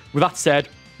 So, with that said,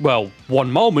 well, one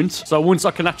moment. So, once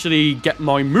I can actually get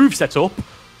my move set up,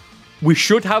 we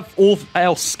should have all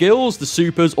our skills, the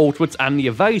supers, ultimates, and the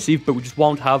evasive, but we just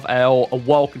won't have our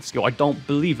Awoken skill. I don't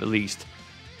believe, at least.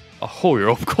 Oh, hurry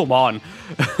up, come on.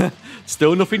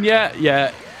 Still nothing yet?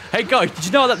 Yeah. Hey, guys, did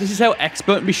you know that this is how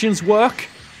expert missions work?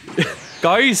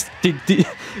 Guys, did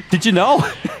you know?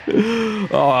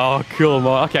 Oh, come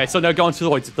on. Okay, so now going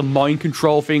to the mind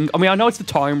control thing. I mean, I know it's the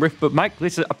time rift, but make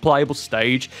this a playable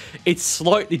stage. It's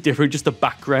slightly different, just the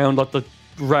background, like the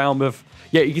realm of...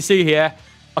 Yeah, you can see here,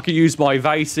 I can use my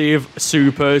evasive,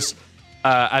 supers,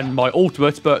 and my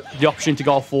ultimates, but the option to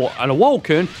go for an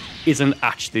Awoken isn't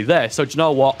actually there. So, do you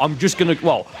know what? I'm just going to...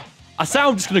 Well, I say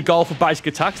I'm just going to go for basic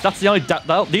attacks. That's the only...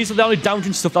 These are the only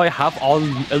damaging stuff that I have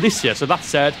on Alicia. So, that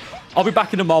said... I'll be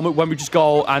back in a moment when we just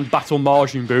go and battle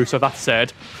Majin Buu, so that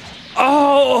said...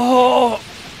 Oh!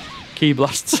 Key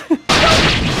blasts.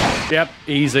 Yep,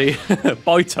 easy.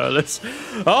 Bye, Turles.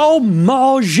 Oh,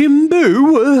 Majin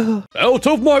Buu! Out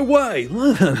of my way!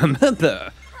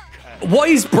 What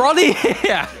is Brody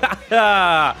here?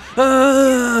 No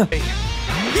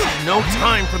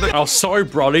time for the... Oh, sorry,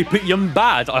 Brody, but you're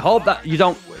bad. I hope that you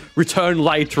don't return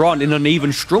later on in an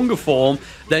even stronger form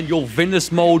than your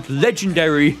Venus Mode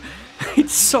Legendary...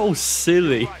 It's so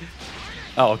silly.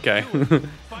 Oh, okay.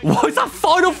 What is that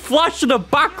final flash in the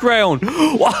background?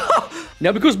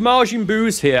 Now, because Majin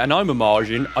Buu's here, and I'm a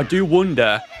Majin, I do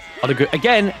wonder, are there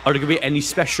going to be any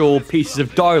special pieces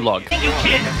of dialogue? You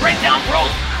kid, right down, bro.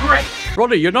 Great.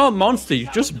 Brother, you're not a monster,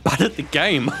 you're just bad at the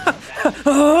game.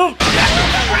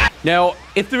 Now,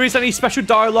 if there is any special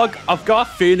dialogue, I've got a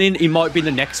feeling it might be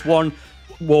the next one.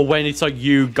 Well, when it's like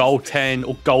you, Goten,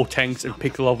 or Gotenks, and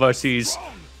Piccolo versus...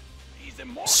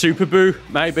 Super Buu,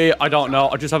 maybe. I don't know.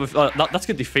 I just have a... that's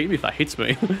going to defeat me if that hits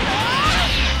me.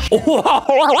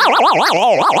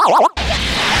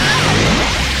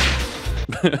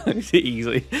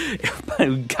 Easy.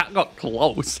 That got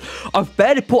close. I've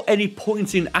barely put any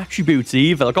points in attributes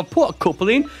either. Like, I've put a couple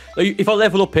in. If I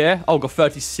level up here, I've got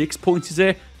 36 points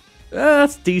here.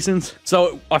 That's decent.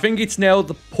 So, I think it's now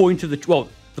the point of the... Well,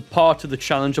 the part of the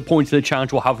challenge, the point of the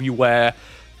challenge will have you where...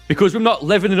 Because we're not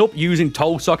leveling up using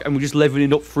Tolsock and we're just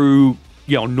leveling up through,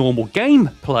 normal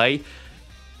gameplay.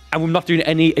 And we're not doing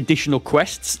any additional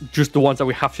quests, just the ones that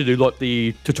we have to do, like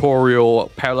the tutorial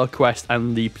parallel quest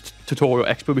and the tutorial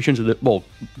expert missions. Well,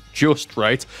 just,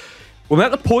 right? We're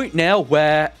at the point now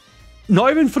where,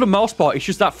 not even for the most part, it's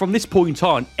just that from this point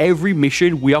on, every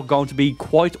mission we are going to be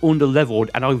quite under-leveled.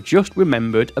 And I've just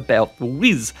remembered about the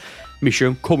Wiz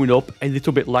mission coming up a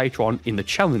little bit later on in the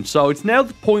challenge. So it's now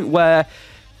the point where...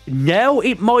 Now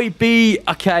it might be,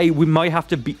 okay, we might have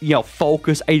to be,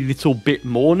 focus a little bit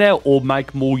more now or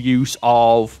make more use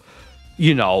of,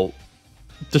 the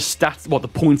stats, the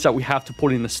points that we have to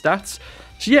put in the stats.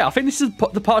 So yeah, I think this is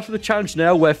the part of the challenge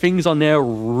now where things are now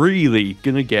really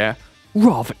going to get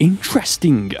rather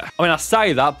interesting. I mean, I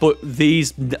say that, but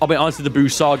honestly, the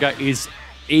Buu Saga is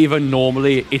even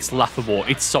normally, it's laughable.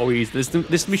 It's so easy. There's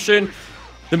this mission,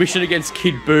 the mission against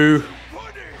Kid Buu,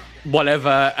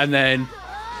 whatever, and then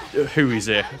who is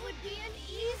it?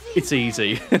 It's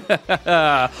easy.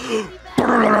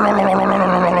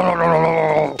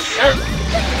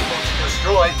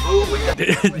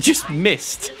 Just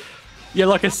missed. Yeah,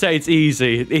 like I say, it's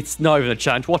easy. It's not even a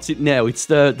chance. What's it now? It's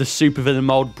the super villain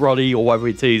mode, Brody, or whatever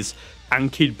it is,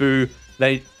 and Kid Buu.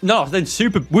 Then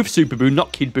Super Buu,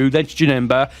 not Kid Buu. Then it's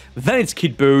Janemba. Then it's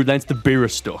Kid Buu. Then it's the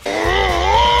Beerus stuff.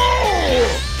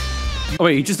 I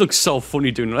mean, he just looks so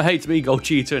funny doing it. Hate me,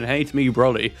 Gogeta, and hate me,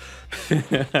 Brody.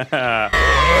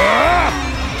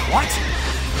 What?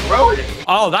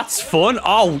 Oh, that's fun.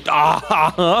 Oh,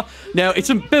 now it's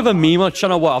a bit of a meme on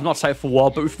channel. Well, I've not said it for a while,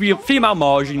 but with female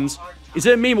margins, is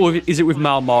it a meme or is it with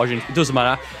male margins? It doesn't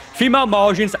matter. Female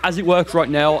margins, as it works right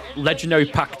now, Legendary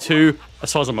Pack 2,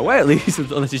 as far as I'm aware at least,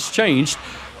 unless it's changed,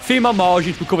 female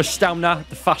margins recover stamina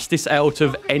the fastest out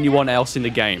of anyone else in the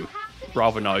game.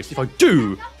 Rather nice. If I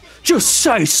do just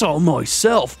say so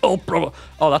myself. Oh, brother.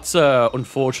 Oh, that's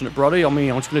unfortunate, Brody. I mean,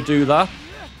 I'm just going to do that.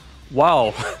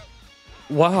 Wow.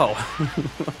 Wow.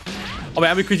 I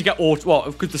mean, because you get auto, well,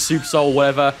 because the Super Soul,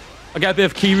 whatever, I get a bit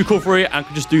of key recovery and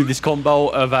can just do this combo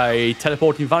of a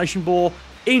teleporting vanishing ball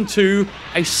into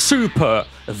a super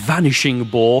vanishing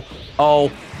ball. Oh,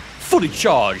 fully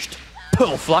charged.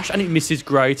 Pearl Flash, and it misses.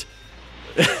 Great.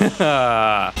 What's the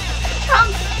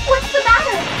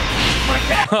matter?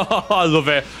 I love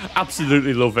it.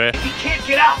 Absolutely love it. He can't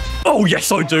get out. Oh,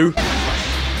 yes, I do.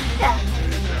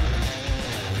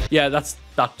 Yeah, that's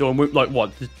that done. Like,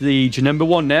 what? The Janemba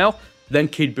one now, then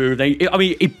Kid Buu. I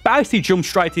mean, it basically jumps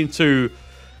straight into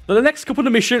the next couple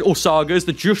of missions or sagas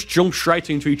that just jump straight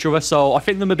into each other. So I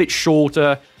think them a bit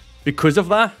shorter because of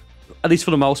that, at least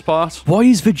for the most part. Why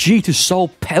is Vegeta so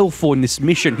powerful in this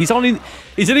mission? He's in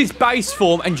his base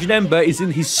form, and Janemba is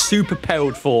in his super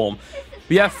powered form.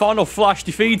 But yeah, Final Flash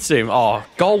defeats him. Oh,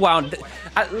 go round.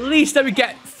 At least let me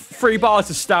get 3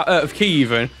 bars of ki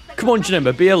even. Come on,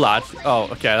 Janemba, be a lad. Oh,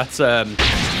 okay, that's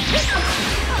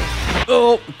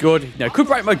oh, good. Now, I could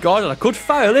break my guard and I could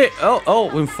fail it. Oh,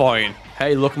 I'm fine.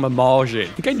 Hey, look at my margin.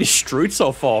 I'm getting destroyed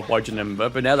so far by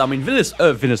Janemba, but now that I'm in Venus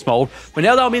mode, but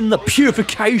now that I'm in the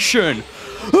Purification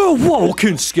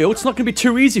Awoken Skill, it's not going to be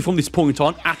too easy from this point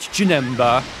on at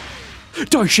Janemba.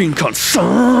 Daishinkan.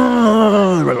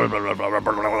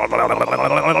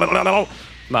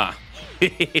 Nah.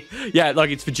 Yeah, like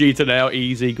it's Vegeta now.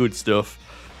 Easy, good stuff.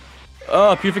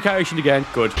 Oh, Purification again.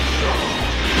 Good.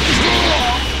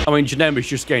 I mean, Janemba's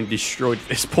just getting destroyed at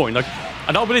this point. Like,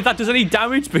 I don't believe that does any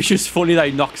damage, but it's just funny that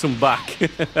he knocks him back.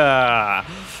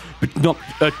 But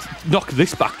knock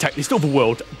this back. Take this to the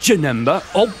world. Janemba.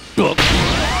 Oh, look.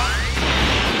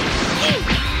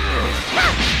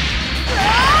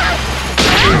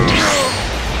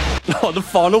 Oh, the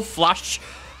Final Flash.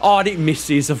 Oh, and it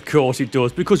misses. Of course it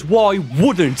does. Because why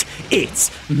wouldn't it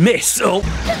miss? Oh.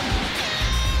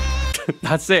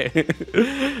 That's it.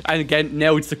 And again,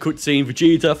 now it's the cutscene.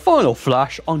 Vegeta, Final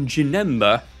Flash on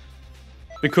Janemba.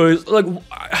 Because, like,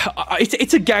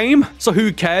 it's a game, so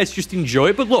who cares? Just enjoy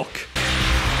it. But look.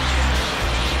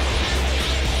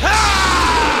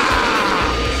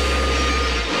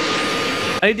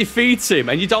 And it defeats him.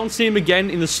 And you don't see him again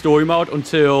in the story mode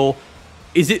until...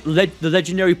 Is it the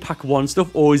Legendary Pack 1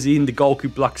 stuff, or is he in the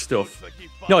Goku Black stuff?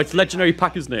 No, it's Legendary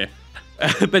Pack, isn't it?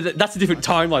 But that's a different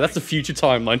timeline. That's a future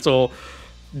timeline. So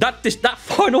that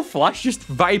Final Flash just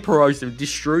vaporizes him,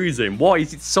 destroys him. Why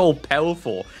is it so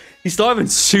powerful? He's not even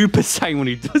Super Saiyan when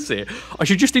he does it. I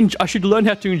should learn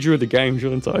how to endure the game,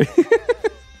 shouldn't I?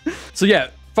 So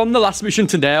yeah, from the last mission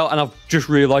to now, and I've just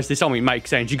realized this only makes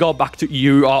sense. You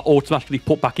are automatically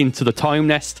put back into the time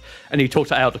nest, and you talk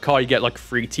to out the car. You get like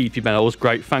 3 TP medals.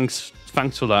 Great, thanks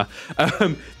for that.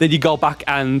 Then you go back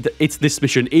and it's this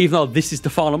mission, even though this is the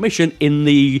final mission in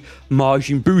the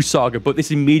Majin Buu saga, but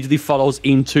this immediately follows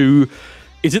into,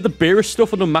 is it the Beerus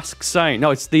stuff or the Masked Saiyan?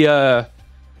 No, it's the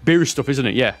Beerus stuff, isn't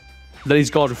it? Yeah. Then he's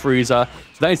God of Frieza.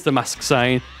 Then it's the Masked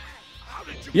Saiyan.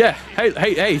 Yeah.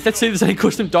 Hey, let's see if there's any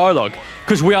custom dialogue,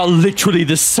 because we are literally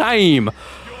the same.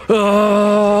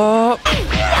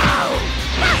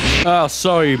 Oh,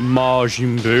 sorry,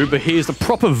 Majin Buu, but here's the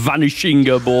proper vanishing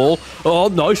ball. Oh,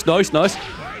 nice.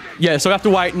 Yeah, so I have to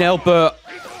wait now, but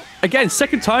again,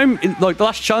 second time in like the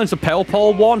last challenge, the Pale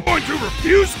Pole one. Going to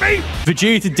refuse me?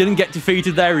 Vegeta didn't get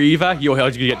defeated there either. Your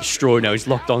head's gonna get destroyed now. He's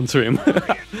locked onto him.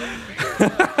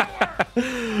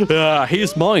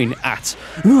 Here's mine at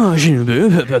Majin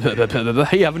Buu.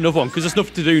 Hey, have another one, because there's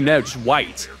nothing to do now. Just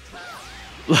wait.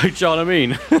 Like, do you know what I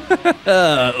mean?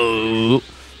 Oh.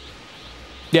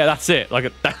 Yeah, that's it.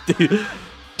 Like,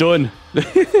 done.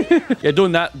 Yeah,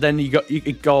 doing that, then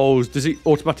it goes. Does it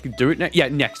automatically do it next? Yeah,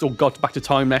 next. Or got back to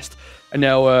time nest, and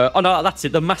now. Oh no, that's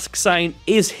it. The mask saying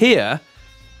is here,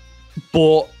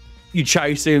 but you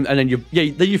chase him, and then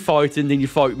you fight him, then you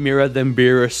fight Mirror, then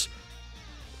Beerus.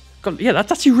 God, yeah,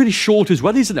 that's actually really short as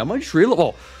well, isn't it? I just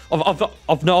realized. Well,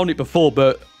 I've known it before,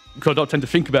 but because I don't tend to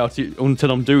think about it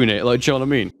until I'm doing it. Like, do you know what I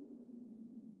mean?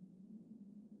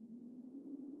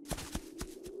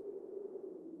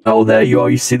 Oh, there you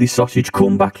are, you silly sausage.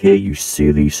 Come back here, you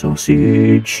silly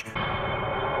sausage.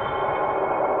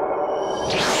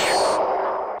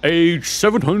 Age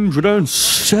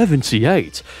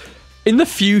 778. In the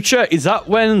future, is that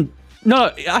when...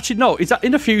 No, actually, no. Is that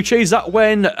in the future? Is that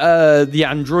when the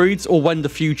androids, or when the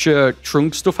future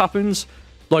Trunks stuff happens?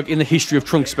 Like in the History of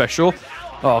Trunks special?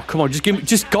 Oh, come on,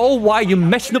 just go away. You're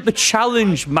messing up the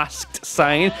challenge, Masked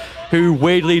Sane, who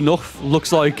weirdly enough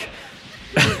looks like...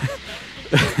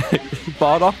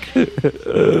 Bardock.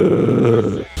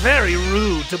 Very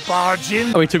rude to barge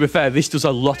in. I mean, to be fair, this does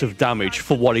a lot of damage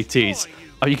for what it is.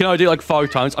 You can only do it like 5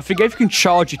 times. I forget if you can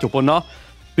charge it up or not.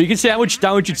 But you can see how much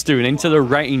damage it's doing into the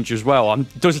range as well.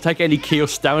 Doesn't take any key or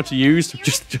stamina to use.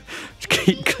 Just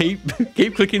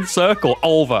keep clicking circle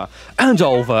over and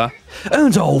over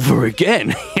and over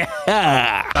again.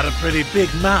 Got a pretty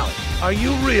big mouth. Are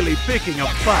you really picking a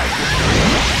fight?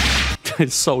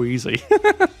 It's so easy.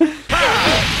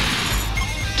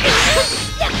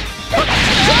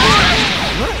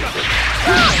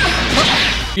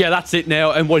 Yeah, that's it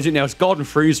now. And what is it now? It's Garden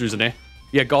Freezer, isn't it?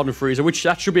 Yeah, Garden Freezer, which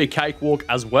that should be a cakewalk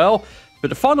as well. But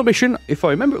the final mission, if I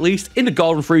remember at least, in the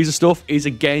Garden Freezer stuff is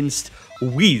against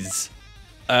Wiz.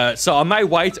 So I may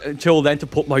wait until then to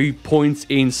put my points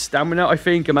in stamina, I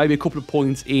think, and maybe a couple of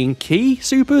points in key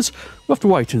supers. We'll have to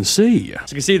wait and see. So you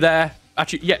can see there,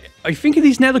 actually, yeah, I think it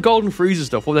is now the Golden Freezer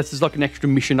stuff, or this is like an extra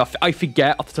mission. I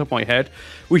forget off the top of my head,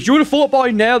 which you would have thought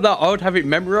by now that I would have it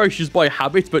memorized just by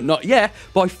habit, but not yet.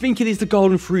 But I think it is the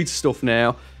Golden Freezer stuff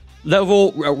now.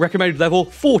 Level, recommended level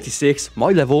 46. My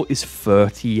level is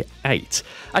 38.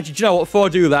 Actually, do you know what? Before I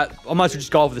do that, I might as well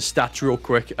just go over the stats real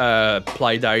quick.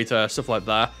 Play data, stuff like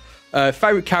that.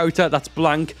 Favorite character, that's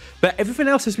blank. But everything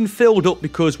else has been filled up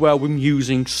because, well, we're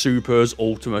using supers,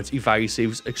 ultimates,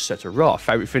 evasives, etc.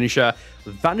 Favorite finisher,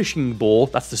 vanishing ball.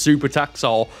 That's the super attack.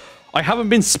 So I haven't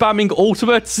been spamming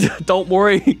ultimates. Don't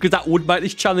worry, because that would make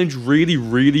this challenge really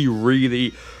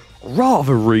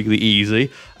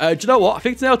easy. Do you know what? I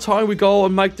think it's now time we go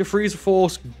and make the Freezer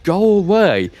Force go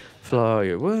away. Fly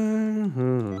away.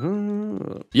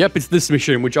 Yep, it's this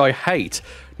mission, which I hate.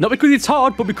 Not because it's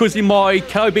hard, but because in my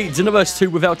Can I Beat Xenoverse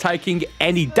 2 Without Taking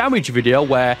Any Damage video,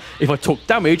 where if I took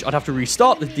damage, I'd have to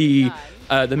restart the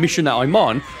mission that I'm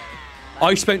on.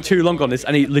 I spent too long on this,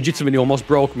 and it legitimately almost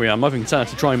broke me. I'm not even trying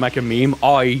to try and make a meme.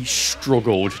 I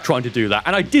struggled trying to do that,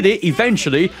 and I did it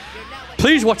eventually.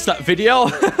 Please watch that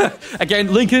video.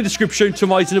 Again, link in the description to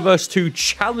my Xenoverse 2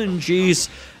 challenges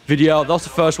video. That's the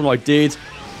first one I did.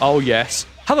 Oh, yes.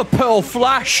 Have a Pearl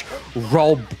Flash.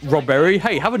 Robberry.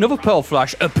 Hey, have another Pearl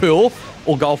Flash. A Pearl.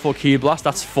 Or go for a Key Blast.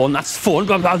 That's fun. That's fun.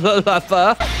 Okay,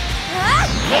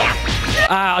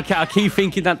 I keep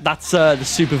thinking that's the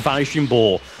Super Vanishing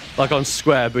Ball. Like on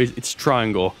Square, but it's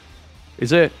triangle.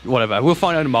 Is it? Whatever. We'll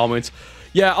find out in a moment.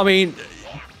 Yeah, I mean...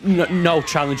 No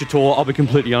challenge at all, I'll be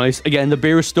completely honest. Again, the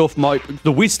Beerus stuff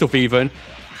the Wiz stuff even. Do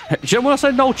you know when I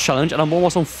said no challenge and I'm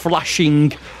almost on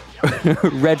flashing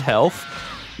red health?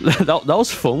 That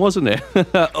was fun, wasn't it?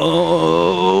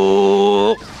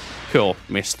 Oh, cool,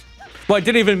 missed. Well, it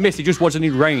didn't even miss, it just wasn't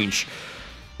in range.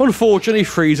 Unfortunately,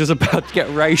 Freezer's about to get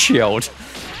ratioed.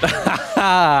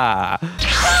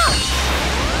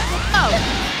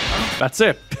 That's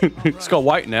it. It's got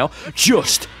white now.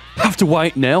 Just have to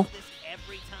wait now.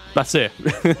 That's it.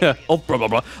 Oh, blah, blah,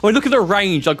 blah. I mean, look at the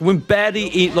range. Like, we're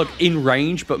barely in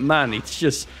range, but man, it's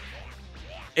just...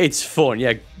 It's fun.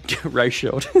 Yeah,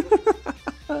 ratioed.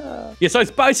 Yeah, so it's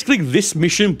basically this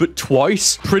mission, but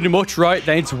twice, pretty much, right?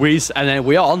 Then it's Wiz, and then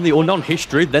we are on the unknown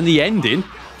history, then the ending,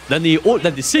 then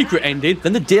the secret ending,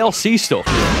 then the DLC stuff.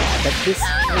 But this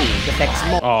change affects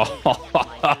more.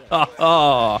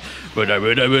 Oh,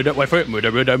 wait for it.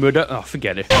 Oh,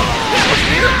 forget it.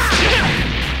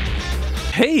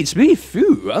 Hey, it's me,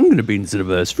 Fu. I'm going to be in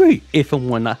Xenoverse 3 if and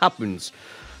when that happens.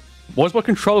 Why is my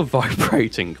controller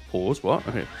vibrating? Pause, what?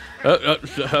 Okay.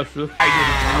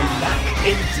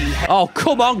 Oh,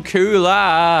 come on,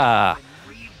 Cooler.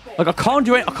 Like, I can't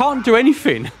do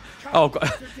anything. Oh,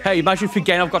 God. Hey, imagine if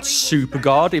again I've got Super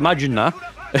Guard. Imagine that.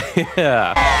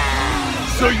 Yeah.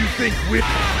 So you think we're...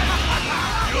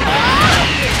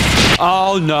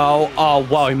 Oh, no. Oh,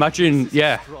 wow. Imagine,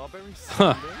 yeah.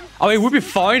 Huh. I mean, we'd be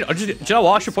fine. Do you know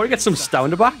what? I should probably get some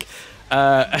stamina back.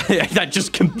 That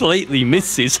just completely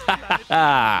misses.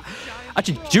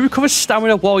 Actually, do you recover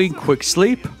stamina while in quick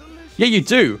sleep? Yeah, you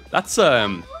do. That's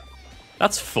fun.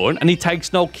 And he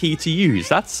takes no key to use.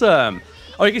 That's oh,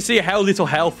 you can see how little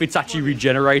health it's actually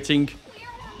regenerating.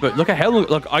 But look at how long.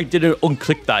 Look, I didn't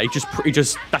unclick that. It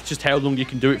just that's just how long you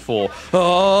can do it for.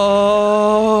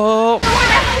 Oh,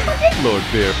 Lord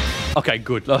beer. Okay,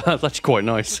 good. That's quite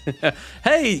nice.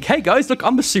 hey guys, look,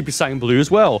 I'm a Super Saiyan Blue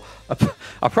as well.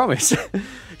 I promise. Do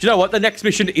you know what? The next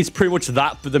mission is pretty much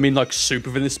that, but them in like Super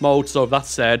Venice mode. So that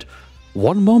said,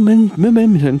 one moment. End of the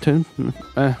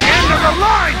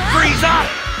line, Frieza!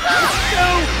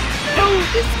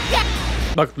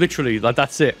 Like literally, like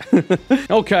that's it.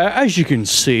 Okay, as you can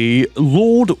see,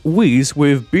 Lord Whiz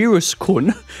with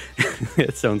Beerus-kun.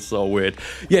 It sounds so weird.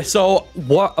 Yeah. So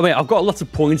what? I mean, I've got lots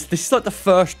of points. This is like the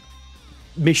first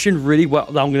mission really well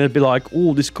I'm going to be like,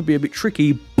 oh, this could be a bit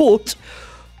tricky, but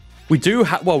we do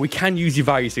have, well, we can use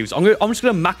evasives. I'm just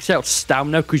going to max out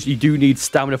stamina because you do need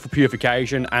stamina for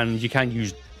purification, and you can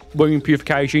use wound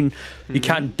purification. You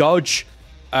can dodge,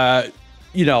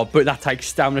 you know, but that takes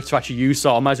stamina to actually use,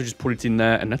 so I might as well just put it in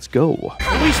there and let's go.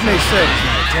 Police may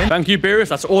search. Thank you, Beerus.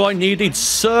 That's all I needed,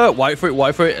 sir. Wait for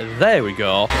it. There we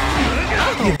go.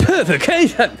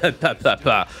 Purification.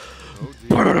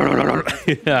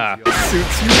 Yeah.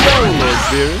 Suits you well, Lord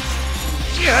Beerus.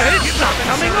 Yeah, it's not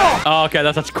coming off. Oh, okay,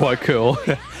 that's quite cool.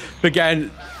 But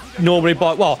again, normally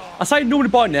by, well, I say normally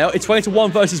by now, it's 20 to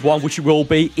 1 versus 1, which it will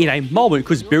be in a moment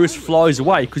because Beerus flies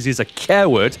away because he's a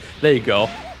coward. There you go.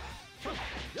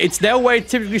 It's now where it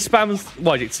typically spams,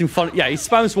 what is it? Symphonic, yeah, it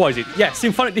spams, what is it? Yeah,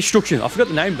 Symphonic Destruction. I forgot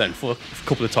the name then for a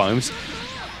couple of times.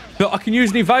 But I can use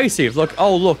an evasive, like,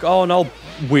 oh, look, oh no,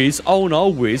 Whiz, oh no,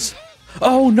 Whiz.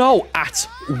 Oh no, at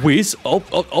Whiz, up.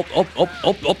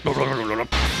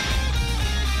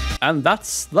 And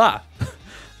that's that.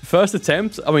 First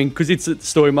attempt, I mean, because it's a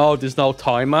story mode, there's no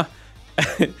timer.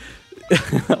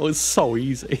 That was so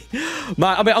easy.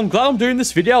 Man, I mean, I'm glad I'm doing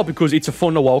this video because it's a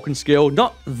fun awoken skill.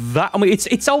 Not that, I mean,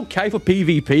 it's okay for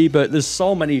PvP, but there's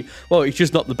so many, well, it's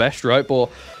just not the best, right? But,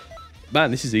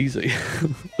 man, this is easy.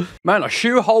 Man, I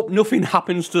sure hope nothing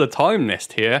happens to the time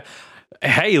nest here.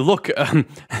 Hey, look,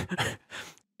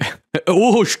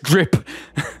 oh, drip.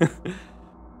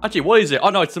 Actually, what is it? Oh,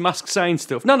 no, it's the Mask Sane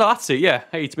stuff. No, that's it, yeah.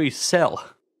 Hey, it's me, Cell.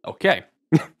 Okay.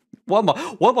 What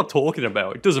am I talking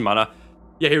about? It doesn't matter.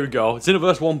 Yeah, here we go.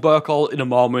 Xenoverse 1 Burcol in a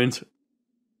moment.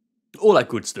 All that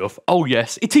good stuff. Oh,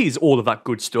 yes, it is all of that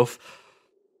good stuff.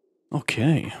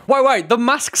 Okay. Wait, the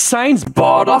Mask Sane's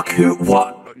Bardock?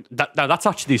 What? That's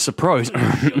actually a surprise.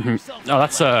 No,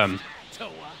 that's, a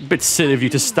bit silly of you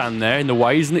to stand there in the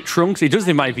way, isn't it, Trunks? It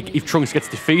doesn't matter if Trunks gets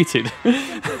defeated.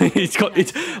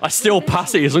 I still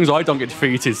pass it as long as I don't get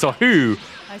defeated. So who?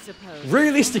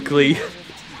 Realistically,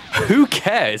 who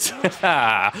cares?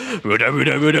 Oh,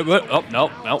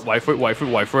 no, wait for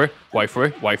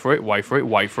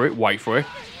it.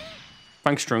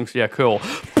 Thanks, Trunks. Yeah, cool.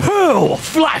 Pearl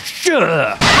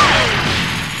Flasher!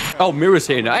 Oh, Mirror's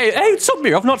here now. Hey, what's up,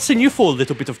 Mirror? I've not seen you for a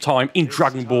little bit of time in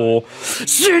Dragon Ball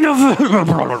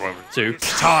Xenoverse 2.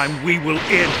 This time we will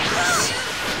end this.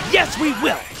 Yes, we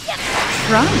will.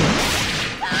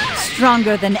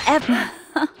 Stronger than ever.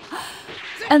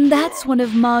 And that's one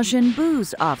of Majin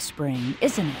Buu's offspring,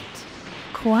 isn't it?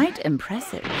 Quite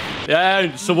impressive.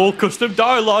 Yeah, some more custom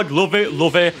dialogue. Love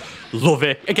it.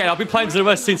 Again, I've been playing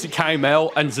Xenoverse since it came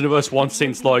out, and Xenoverse 1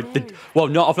 since, like, I've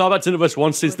known about Xenoverse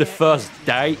 1 since the first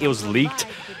day it was leaked.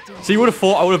 So you would have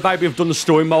thought I would have maybe done the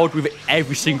story mode with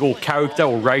every single character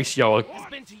or race, you know.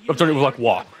 I've done it with, like,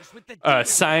 what?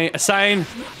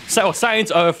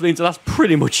 Saiyans, Earthlings, and that's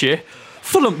pretty much it.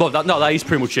 That is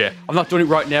pretty much it. I've not done it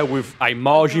right now with a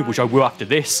Margin, which I will after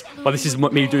this, but this is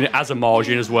me doing it as a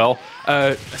Margin as well. What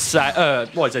is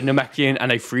it, Namekian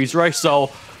and a Freeze Ray,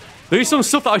 so there's some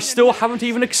stuff that I still haven't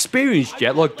even experienced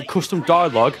yet, like the custom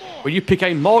dialogue, where you pick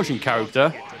a Margin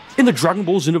character in the Dragon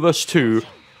Ball Xenoverse 2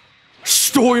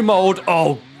 story mode.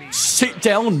 Oh, sit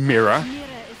down, Mirror.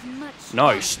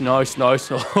 Nice. Oh,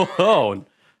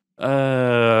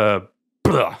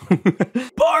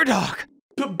 Bardock!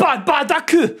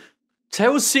 Bardock!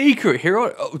 Tail's secret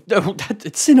hero.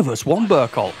 It's Xenoverse 1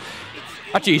 Burcol.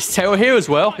 Actually, it's Terra here as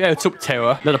well. Yeah, it's up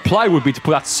Terra. Now, the play would be to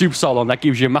put that Super Soul on. That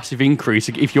gives you a massive increase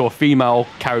if you're a female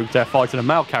character fighting a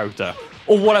male character.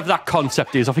 Or whatever that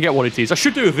concept is. I forget what it is. I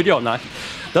should do a video on that.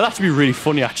 That'd actually be really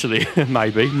funny, actually.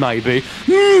 Maybe.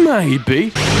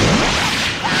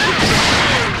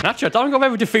 Actually, I don't think I've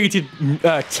ever defeated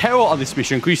Terra on this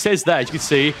mission, because he says there, as you can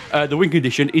see, the win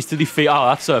condition is to defeat... Oh,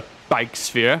 that's a big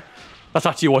sphere. That's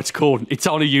actually what it's called. It's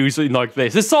only used in like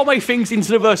this. There's so many things in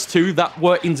Xenoverse 2 that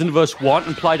were in Xenoverse 1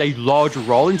 and played a large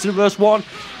role in Xenoverse 1.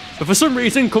 But for some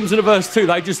reason, comes Xenoverse 2,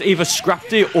 they just either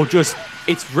scrapped it or just,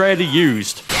 it's rarely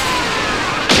used.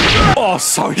 Oh,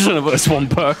 sorry, Xenoverse 1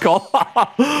 Burcol.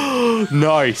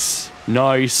 Nice.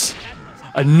 Nice.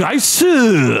 A nice.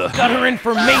 Got her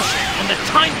information and the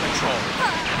time patrol.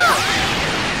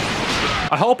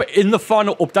 I hope in the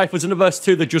final update for Xenoverse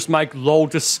 2, they just make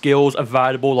loads of skills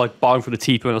available, like buying for the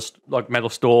TP like metal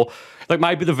store. Like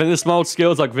maybe the Venus mode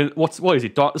skills, like what is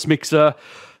it? Darkness Mixer,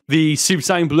 the Super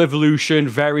Saiyan Blue Evolution,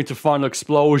 variant of Final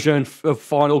Explosion,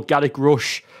 Final Gallic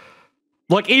Rush.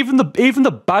 Like even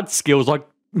the bad skills, like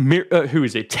who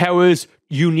is it? Tower's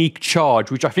Unique Charge,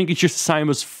 which I think is just the same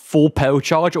as full power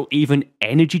charge or even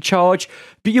energy charge.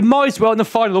 But you might as well in the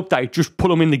final update just put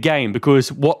them in the game,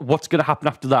 because what's going to happen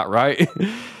after that, right?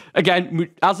 Again,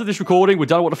 as of this recording, we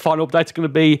don't know what the final update is going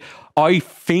to be. I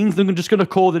think they're just going to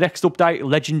call the next update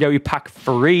Legendary Pack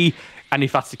 3. And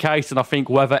if that's the case, then I think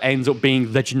whoever ends up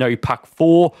being Legendary Pack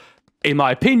 4, in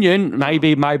my opinion,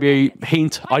 maybe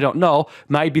hint, I don't know,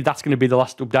 maybe that's going to be the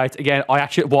last update. Again, I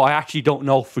actually don't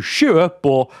know for sure,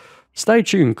 but stay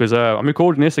tuned, because I'm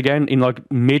recording this again in like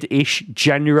mid-ish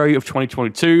January of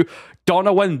 2022. Don't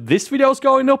know when this video is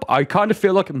going up. I kind of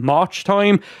feel like March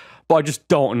time, but I just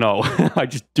don't know. I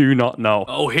just do not know.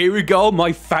 Oh, here we go.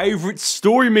 My favorite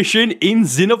story mission in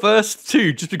Xenoverse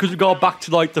 2. Just because we go back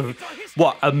to like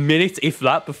a minute, if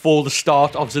that, before the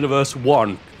start of Xenoverse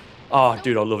 1. Oh,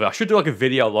 dude, I love it. I should do like a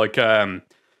video, like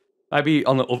maybe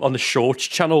on the Shorts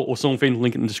channel or something.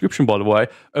 Link in the description, by the way,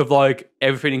 of like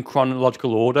everything in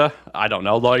chronological order. I don't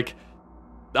know, like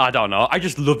I don't know. I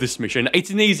just love this mission. It's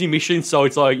an easy mission, so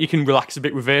it's like you can relax a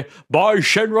bit with it. By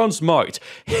Shenron's might,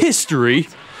 history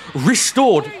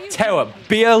restored. Tower,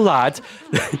 be a lad.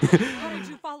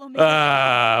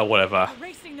 Whatever.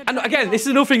 And again, this is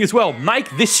another thing as well. Make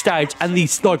this stage and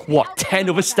these, like, what, 10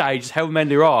 other stages, however many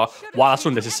there are. Wow, that's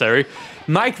unnecessary.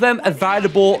 Make them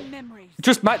available.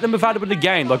 Just make them available in the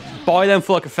game. Like, buy them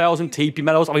for like 1,000 TP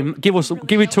medals. I mean, give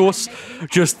it to us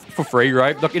just for free,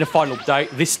 right? Like in a final update.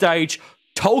 This stage,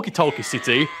 Toki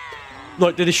City.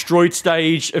 Like the destroyed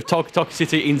stage of Toki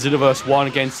City in Xenoverse 1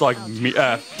 against like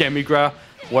Demigra,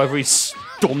 whatever his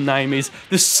dumb name is.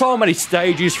 There's so many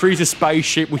stages. Frieza's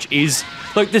spaceship, which is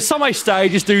like, there's so many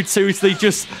stages, dude. Seriously,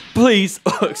 just please,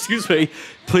 excuse me,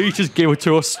 please just give it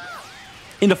to us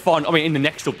in the final. I mean, in the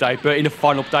next update, but in the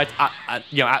final update,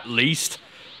 at least.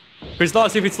 But it's not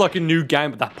as if it's like a new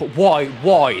game at that point. Why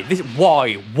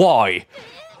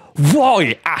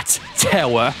at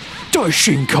Tower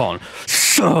Daishinkan?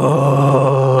 So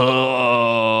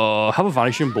have a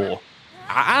vanishing ball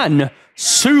and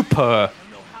super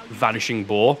vanishing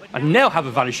ball, and now have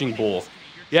a vanishing ball.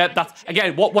 Yeah, that's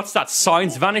again. What's that?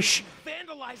 Signs vanish.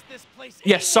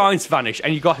 Yes, signs vanish,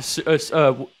 and you got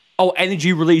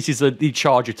energy releases the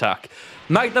charge attack.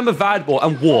 Make them available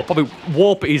and warp. I mean,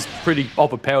 warp is pretty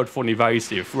overpowered for an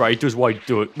evasive, right? It does what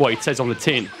it says on the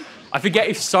tin. I forget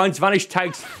if signs vanish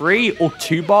takes 3 or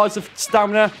 2 bars of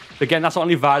stamina. Again, that's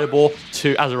only available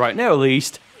to, as of right now at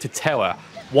least, to Tower.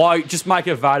 Why? Just make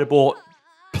it available,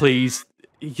 please.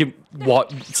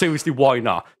 Seriously, why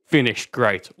not? Finish,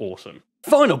 great, awesome.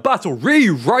 Final battle,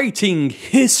 rewriting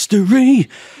history.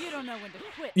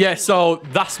 Yeah, so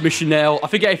that's mission now. I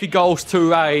forget if it goes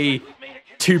to a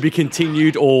to be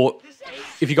continued, or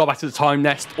if you go back to the time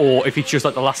nest, or if it's just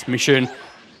like the last mission.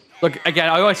 Like, again,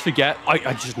 I always forget.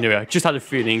 I just knew it. I just had a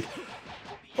feeling.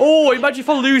 Oh, imagine if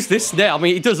I lose this now. I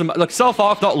mean, it doesn't matter. Like, so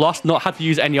far, I've not lost, not had to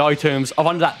use any items. I've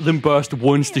only that limb burst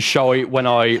once to show it when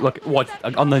I,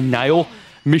 on the nail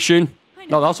mission.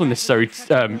 No, that's unnecessary,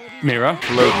 mirror.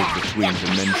 Floated between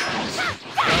dimensions.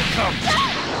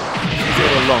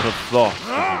 Put a lot of thought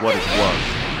into what it was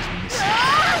that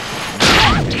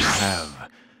was missing. They have.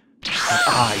 But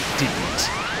I didn't.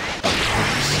 Of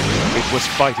course, it was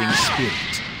fighting spirit.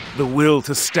 The will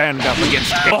to stand up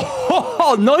against him.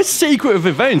 Oh, nice secret of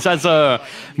events as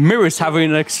Mirror's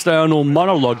having an external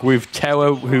monologue with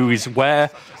Tower, who is where?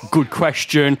 Good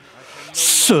question.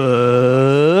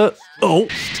 Sir. Oh.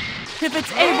 If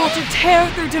it's able to tear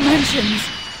through dimensions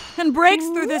and breaks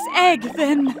through this egg,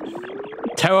 then...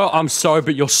 Tower, I'm sorry,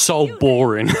 but you're so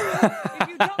boring.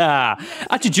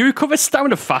 Actually, do you recover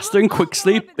stamina faster in quick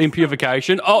sleep in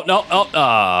Purification? Oh, no.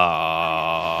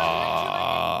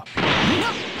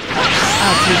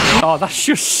 Oh, that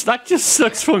just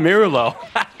sucks for Mirror, though.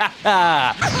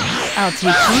 I'll teach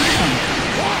you something.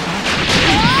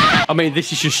 I mean,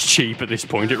 this is just cheap at this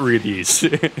point. It really is.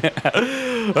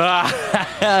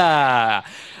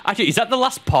 Actually, is that the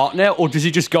last part now, or does he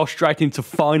just go straight into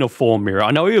final form, Mirror?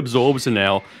 I know he absorbs her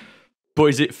now, But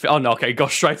is it... Oh, no, okay, go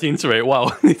straight into it.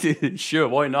 Well, sure,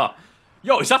 why not?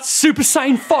 Yo, is that Super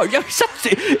Saiyan 5? Yo,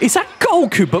 is that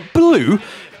Goku but blue?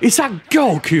 Is that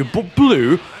Goku but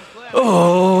blue?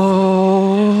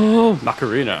 Oh,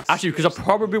 Macarena. Actually, because I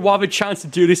probably won't have a chance to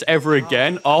do this ever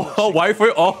again. Oh, wait for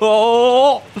it.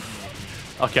 Oh.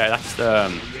 Okay, that's...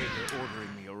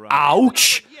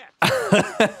 Ouch.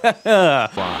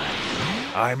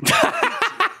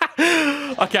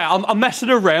 Okay, I'm messing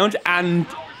around and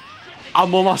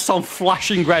I'm almost on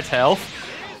flashing red health.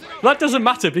 That doesn't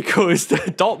matter because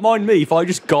don't mind me if I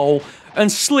just go and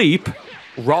sleep.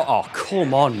 Oh,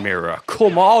 come on, mirror.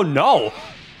 Come on, no.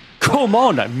 Come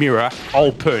on, mirror.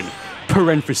 Open.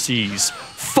 Parentheses.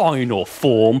 Final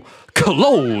form.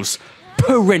 Close.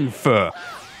 Parenthesis.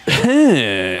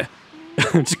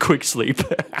 Just quick sleep.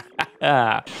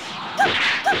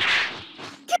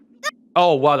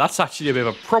 Oh, wow, that's actually a bit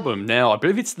of a problem now. I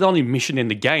believe it's the only mission in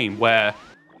the game where...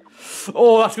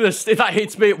 Oh, that's gonna... If that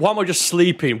hits me, why am I just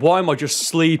sleeping? Why am I just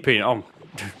sleeping? Oh,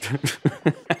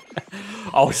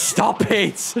 oh, stop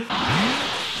it!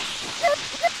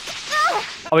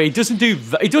 I mean, it doesn't do...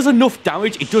 It does enough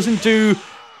damage. It doesn't do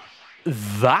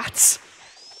that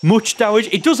much damage.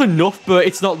 It does enough, but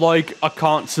it's not like I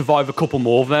can't survive a couple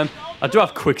more of them. I do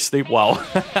have quick sleep. Wow.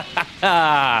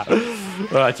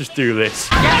 Alright, just do this.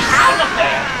 Get out of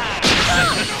there!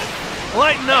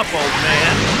 Lighten up, old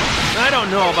man. I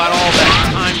don't know about all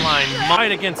that timeline.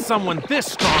 Fight against someone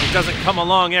this strong doesn't come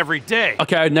along every day.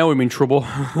 Okay, now I'm in trouble.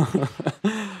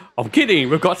 I'm kidding.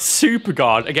 We've got Super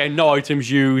Guard. Again, no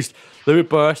items used. Limit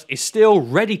Burst is still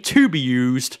ready to be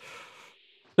used.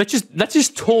 Let's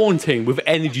just taunt him with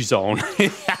Energy Zone.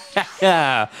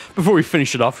 Yeah. Before we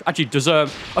finish it off. Actually,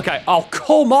 okay. Oh,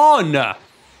 come on.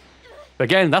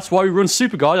 Again, that's why we run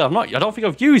Super Guard. I don't think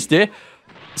I've used it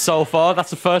so far. That's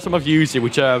the first time I've used it,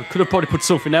 which could have probably put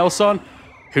something else on.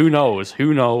 Who knows?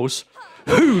 Who knows?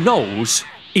 Who knows?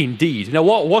 Indeed. Now,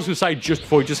 what I was going to say just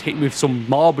before he just hit me with some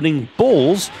marbling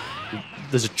balls,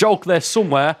 there's a joke there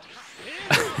somewhere.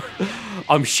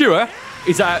 I'm sure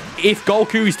is that if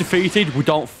Goku is defeated, we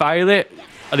don't fail it.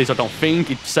 At least I don't think.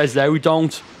 It says there we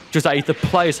don't. Just that if the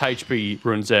player's HP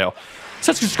runs out.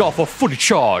 So let's just go for a fully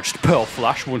charged Pearl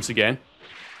Flash once again.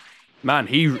 Man,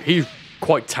 he's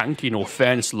quite tanky in all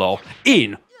fairness, lol.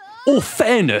 In all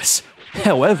fairness,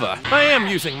 however, I am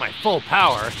using my full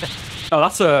power. Oh,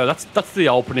 that's the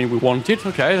opening we wanted.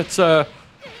 Okay, that's a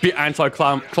bit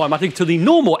anticlimactic to the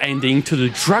normal ending to the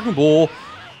Dragon Ball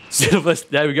Xenoverse.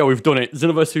 There we go, we've done it.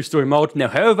 Xenoverse 2 story mode. Now,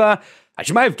 however, as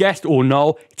you may have guessed or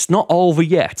no, it's not over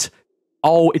yet.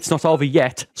 Oh, it's not over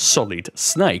yet, Solid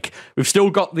Snake. We've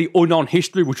still got the unknown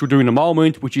history, which we'll do in a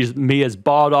moment, which is me as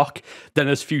Bardock, then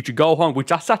as Future Gohan, which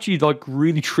that's actually like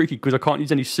really tricky because I can't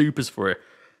use any supers for it.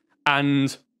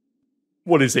 And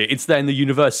what is it? It's then the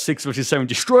Universe 6 vs 7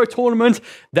 Destroyer tournament.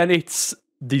 Then it's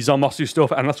the Zamasu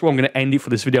stuff, and that's where I'm going to end it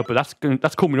for this video. But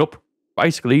that's coming up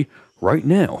basically right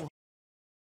now.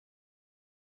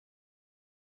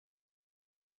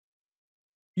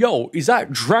 Yo, is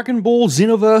that Dragon Ball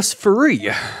Xenoverse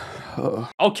 3?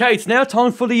 Okay, it's now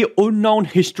time for the unknown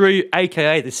history,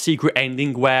 aka the secret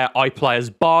ending where I play as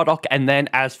Bardock and then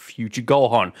as Future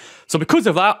Gohan. So because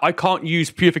of that, I can't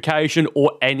use Purification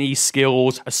or any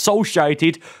skills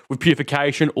associated with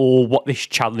Purification or what this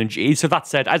challenge is. So that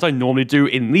said, as I normally do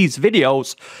in these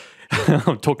videos,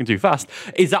 I'm talking too fast,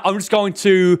 is that I'm just going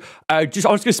to I'm just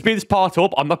going to speed this part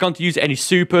up. I'm not going to use any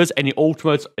supers, any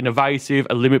ultimates, an evasive,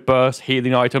 a limit burst,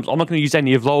 healing items. I'm not going to use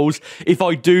any of those. If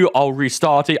I do, I'll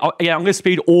restart it. Yeah, I'm going to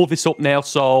speed all this up now,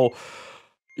 so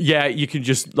yeah, you can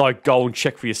just like go and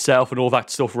check for yourself and all that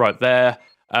stuff right there.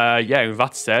 Yeah, with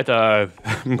that said,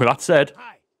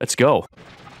 let's go.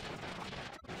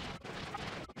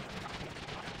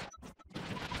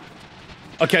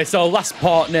 Okay, so last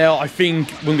part now. I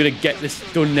think we're going to get this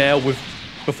done now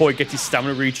before he gets his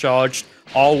stamina recharged.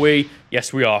 Are we?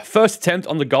 Yes, we are. First attempt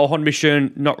on the Gohan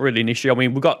mission. Not really an issue. I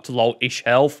mean, we got to low-ish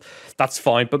health. That's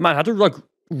fine. But man, I had to like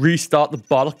restart the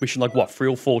Bardock mission like, what, 3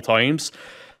 or 4 times?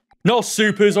 No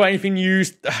supers or anything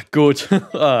used. Good.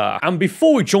 And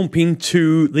before we jump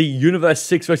into the Universe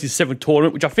 6 vs 7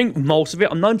 tournament, which I think most of it,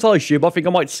 I'm not entirely sure, but I think I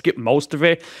might skip most of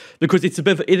it because it's a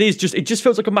bit of, it just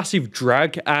feels like a massive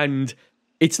drag and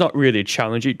it's not really a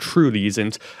challenge. It truly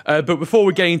isn't. But before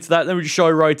we get into that, let me just show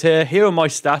you right here. Here are my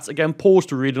stats. Again, pause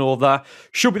to read and all that.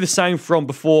 Should be the same from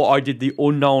before I did the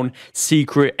unknown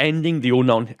secret ending, the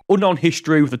unknown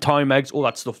history with the time eggs, all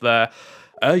that stuff there.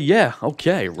 Yeah,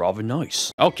 okay, rather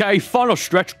nice. Okay, final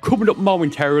stretch coming up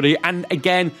momentarily. And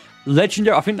again,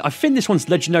 legendary. I think this one's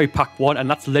legendary pack 1 and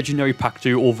that's legendary pack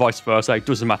 2 or vice versa. It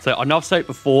doesn't matter. I know I've said it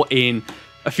before in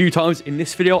a few times in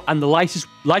this video, and the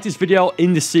latest video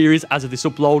in the series as of this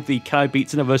upload, the Can I Beat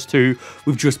Xenoverse 2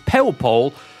 with just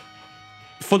Burcol.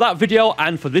 For that video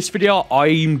and for this video,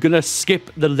 I'm gonna skip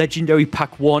the Legendary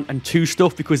Pack 1 and 2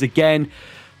 stuff because, again,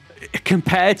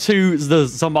 compared to the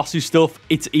Zamasu stuff,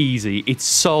 it's easy. It's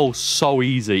so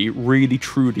easy. It really,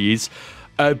 truly is.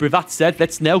 But with that said,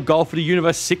 let's now go for the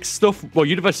Universe 6 stuff. Well,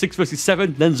 Universe 6 versus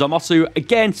 7, then Zamasu.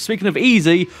 Again, speaking of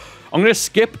easy, I'm going to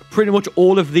skip pretty much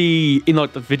all of the, in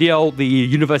like the video, the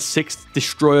Universe 6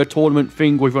 Destroyer Tournament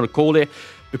thing, whatever you want to call it,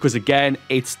 because again,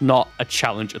 it's not a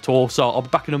challenge at all. So I'll be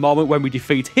back in a moment when we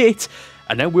defeat Hit,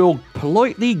 and then we'll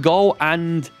politely go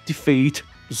and defeat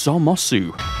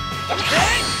Zamasu.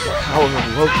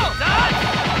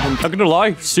 I'm not gonna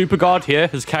lie, Super Guard here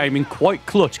has came in quite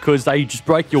clutch because they just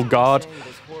break your guard.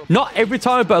 Not every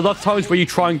time, but a lot of times where you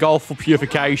try and go for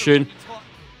Purification.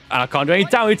 And I can't do any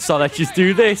damage, so let's just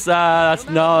do this. No.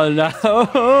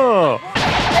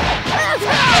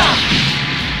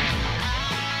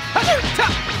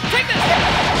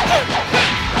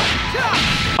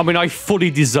 I mean, I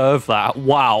fully deserve that.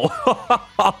 Wow.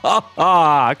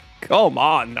 Come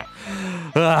on.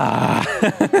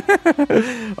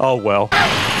 Oh, well.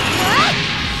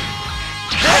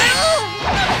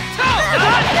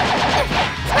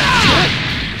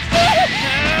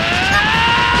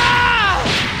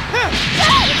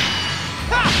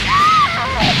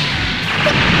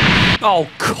 Oh,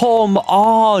 come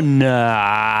on.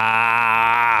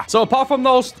 So apart from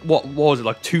those, what was it,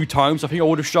 like 2 times, I think I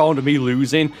would have shown me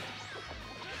losing.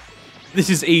 This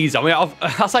is easy. I mean,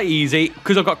 I say easy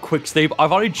because I've got Quick Sleep.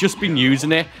 I've only just been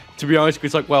using it, to be honest,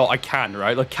 because, like, well, I can,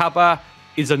 right? Like, Kaba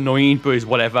is annoying, but is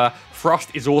whatever.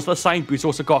 Frost is also the same, but it's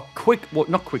also got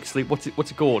not Quick Sleep, what's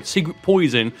it called? Secret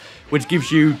Poison, which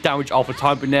gives you damage all the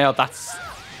time, but now that's,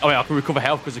 I mean, I can recover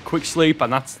health because of Quick Sleep,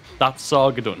 and that's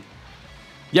Saga done.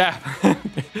 Yeah,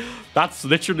 that's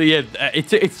literally it.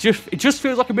 It just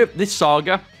feels like a bit, this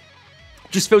Saga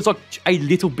just feels like a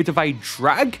little bit of a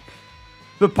drag.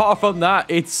 But apart from that,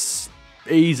 it's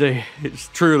easy. It's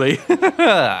truly.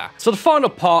 So the final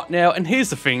part now, and here's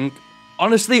the thing.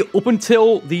 Honestly, up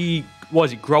until the, what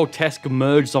is it, Grotesque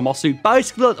Merge Zamasu,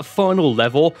 basically like the final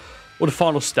level, or the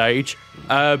final stage,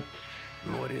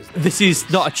 this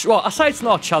is not a, well, I say it's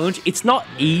not a challenge. It's not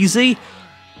easy.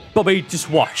 Bobby, just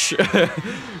watch.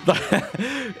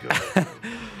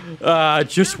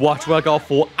 Just watch where I go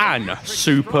for an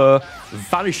Super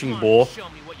Vanishing Ball.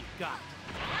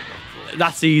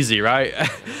 That's easy, right?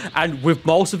 And with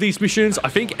most of these missions, I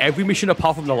think every mission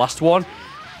apart from the last one,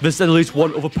 there's at least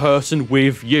one other person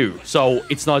with you. So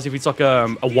it's not as if it's like a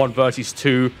 1 versus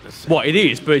 2. Well, it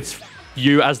is, but it's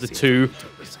you as the 2.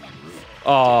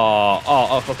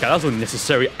 Oh, okay, that was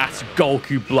unnecessary at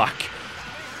Goku Black.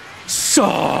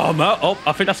 Summer. Oh,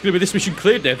 I think that's going to be this mission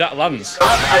cleared there. That lands. A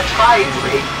time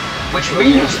ring, which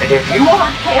means that if you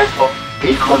aren't careful,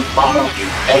 he could follow you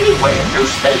anywhere through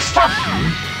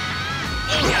space-time.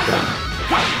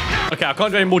 Okay, I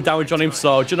can't do any more damage on him,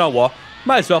 so do you know what?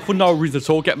 Might as well, for no reason at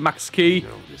all, get max key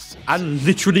and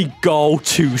literally go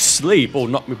to sleep. Or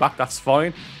knock me back, that's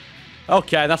fine.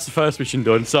 Okay, that's the first mission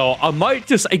done. So I might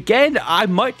just, again,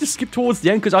 skip towards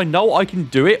the end because I know I can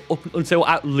do it up until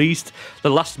at least the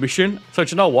last mission. So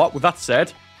do you know what? With that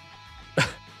said,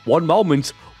 one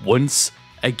moment, once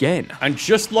again. And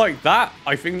just like that,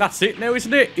 I think that's it now,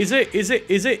 isn't it? Is it?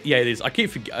 Yeah, it is. I keep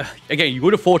forgetting. Again, you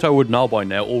would have thought I would know by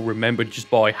now or remembered just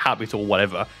by habit or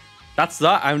whatever. That's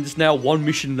that. And there's now one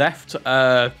mission left.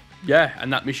 Yeah,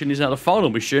 and that mission is now the final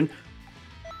mission.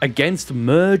 Against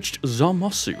Merged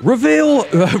Zamasu.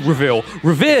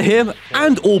 Revere him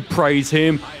and all praise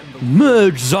him.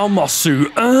 Merged Zamasu.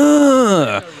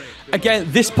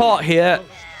 Again, this part here,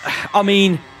 I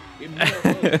mean,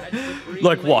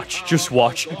 like, watch. Just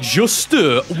watch.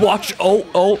 Watch.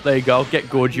 Oh, there you go. Get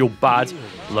good, you bad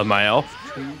Lameo.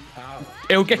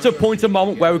 It'll get to a point in a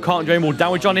moment where we can't do any more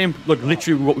damage on him. Like,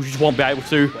 literally, we just won't be able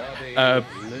to.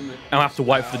 I'll have to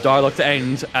wait for the dialogue to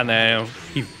end, and then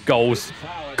he goes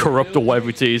corrupt or whatever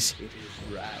it is.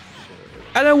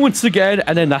 And then once again,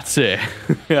 and then that's it.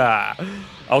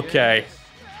 Okay.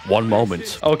 One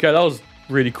moment. Okay, that was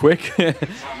really quick.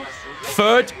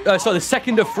 So the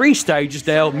second of 3 stages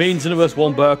now, me and Xenoverse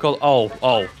 1 Burcol. Oh,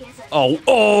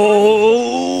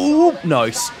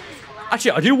 nice.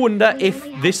 Actually, I do wonder if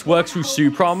this works through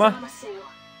Super Armor.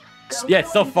 Yeah,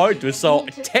 it's not fighters, so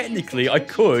technically I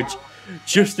could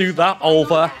just do that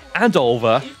over and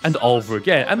over and over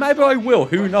again. And maybe I will,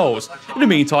 who knows. In the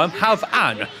meantime, have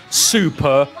an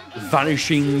Super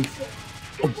Vanishing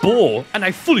Ball and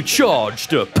a fully charged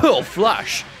Pearl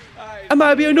Flash. And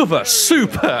maybe another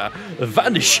super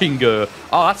vanishing. Oh,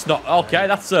 that's not okay.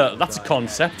 That's a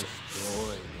concept.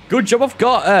 Good job. I've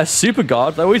got a super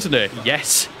guard though, isn't it?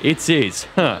 Yes, it is.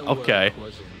 Huh, okay.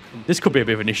 This could be a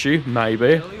bit of an issue.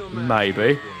 Maybe.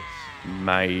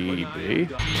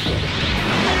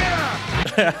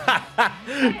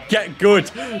 Get good,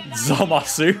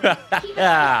 Zamasu.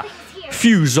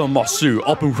 Few Zamasu,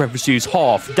 open parentheses,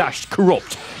 half, dash,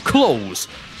 corrupt, close,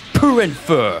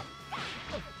 parenfer.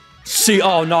 See,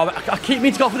 oh no, I keep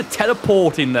meaning to go for the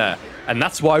teleport in there. And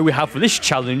that's why we have, for this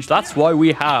challenge, that's why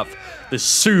we have the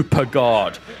super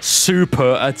guard,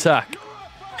 super attack.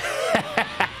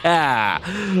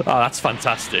 Oh, that's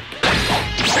fantastic.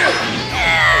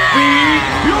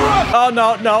 Oh,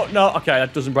 no. Okay,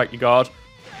 that doesn't break your guard.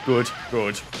 Good.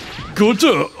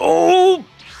 Oh!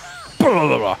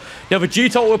 Now,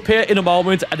 Vegeta will appear in a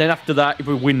moment, and then after that, if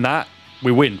we win that,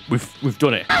 we win. We've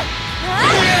done it.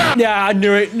 Yeah, I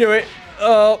knew it.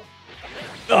 Oh.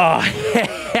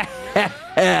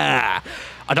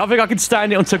 I don't think I can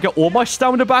stand it until I get all my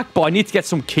stamina back, but I need to get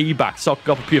some ki back so I can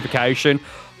go for purification.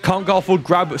 Can't go for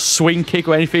grab, swing kick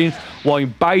or anything while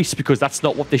in base because that's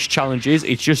not what this challenge is.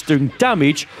 It's just doing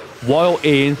damage while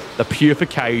in the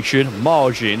purification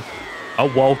margin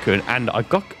awoken. And I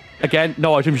got, again,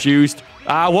 no items used.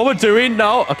 What am I doing?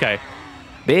 No. Okay.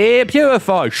 Be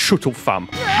purified. Shut up, fam.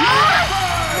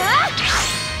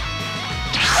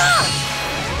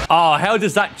 Oh, how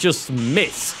does that just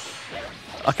miss?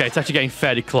 Okay, it's actually getting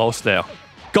fairly close now.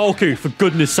 Goku, for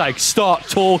goodness sake, start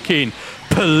talking.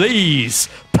 Please,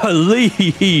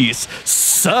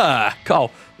 sir.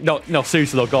 Oh, no,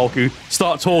 seriously though, Goku,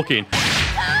 start talking.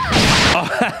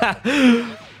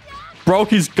 Broke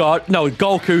his guard. No,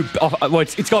 Goku. Well,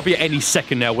 it's got to be any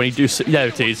second now when he do. There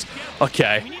it is.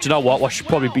 Okay. Do you know what? I should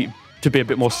probably be a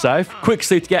bit more safe. Quick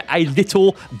sleep to get a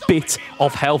little bit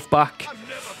of health back.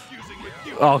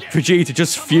 Oh, Vegeta,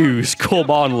 just fuse.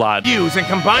 Come on, lad. Fuse and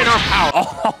combine our power.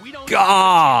 Oh,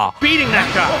 God. Beating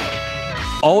that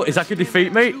guy. Oh, is that going to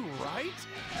defeat me?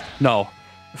 No.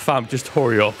 Fam, just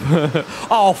hurry up.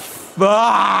 Oh,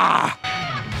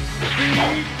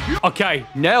 okay,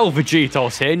 now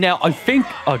Vegeta's here. Now, I think...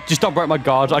 Oh, just don't break my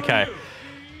guard. Okay.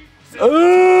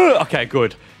 Okay,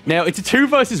 good. Now, it's a 2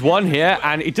 versus 1 here,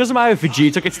 and it doesn't matter if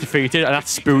Vegeta gets defeated, and that's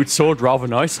Spirit Sword, rather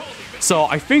nice. So,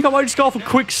 I think I might just go for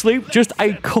quick sleep just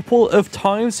a couple of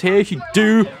times here, if you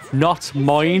do not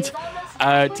mind.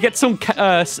 To get some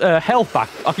health back.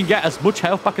 I can get as much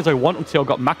health back as I want until I've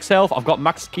got max health. I've got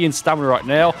max ki and stamina right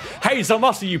now. Hey,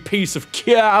 Zamasu, you piece of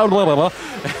ki. Have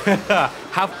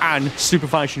an super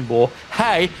vanishing ball.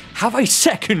 Hey, have a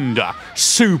second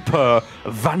super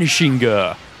vanishing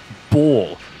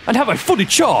ball. And have a fully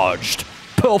charged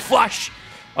Pearl Flash.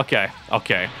 Okay. I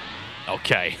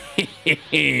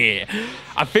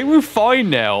think we're fine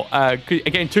now.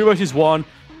 Again, 2 versus 1.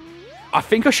 I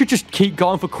think I should just keep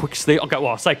going for quick sleep. Okay, well,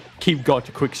 I'll say keep going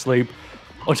to quick sleep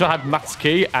until I had max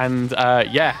ki and,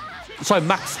 yeah. So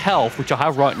max health, which I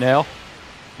have right now.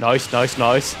 Nice.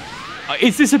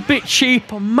 Is this a bit cheap?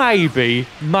 Maybe.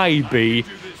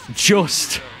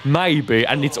 Just maybe.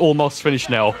 And it's almost finished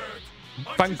now.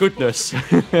 Thank goodness. I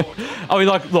mean,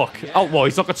 like, look. Oh, well,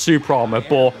 he's not got super armor,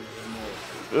 but...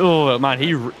 Oh, man,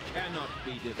 he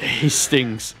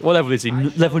stings. What level is he?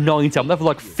 Level 90. I'm level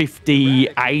like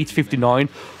 58, 59.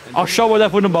 I'll show my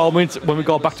level in a moment when we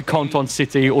go back to Conton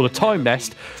City or the Time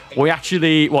Nest. We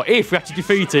actually, well, if we actually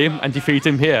defeat him and defeat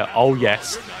him here. Oh,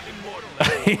 yes.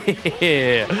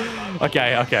 Okay.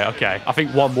 I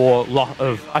think one more lot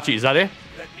of... Actually, is that it?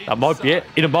 That might be it.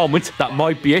 In a moment, that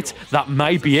might be it. That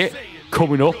may be it.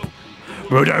 Coming up.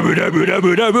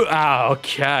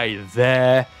 Okay,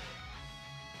 there.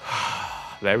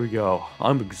 There we go.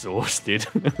 I'm exhausted.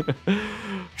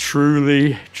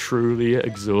 Truly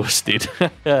exhausted.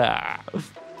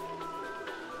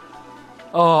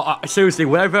 Seriously,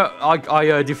 whenever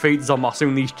I defeat Zamasu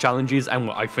in these challenges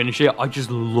and I finish it, I just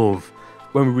love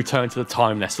when we return to the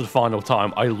Time Nest for the final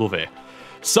time. I love it.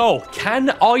 So, can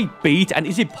I beat, and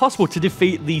is it possible to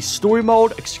defeat the story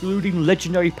mode, excluding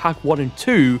Legendary Pack 1 and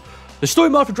 2, the story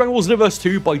mode for Dragon Ball Xenoverse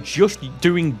 2 by just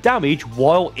doing damage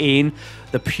while in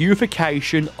the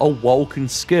Purification Awoken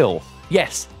Skill?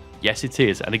 Yes, it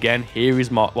is. And again,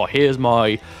 here's my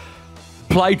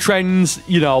play trends,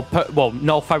 you know,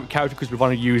 no favorite character because we've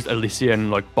only used Alicia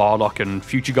and like Bardock and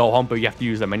Future Gohan, but you have to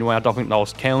use them anyway. I don't think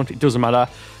those count. It doesn't matter.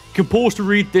 You can pause to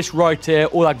read this right here,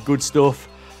 all that good stuff.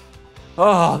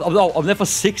 Oh, I'm level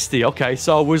 60. Okay,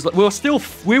 so we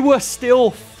were still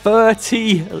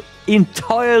 30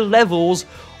 entire levels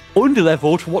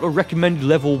under-leveled for what the recommended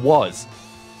level was.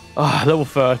 Level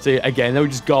 30. Again, then we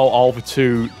just go over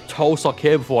to Tosock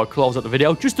here before I close out the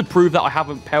video, just to prove that I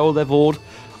haven't power leveled.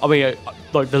 I mean,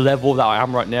 like the level that I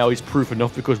am right now is proof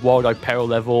enough, because why would I power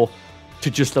level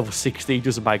to just level 60?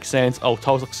 Doesn't make sense. Oh,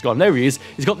 Tosock's gone. There he is.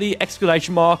 He's got the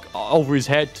exclamation mark over his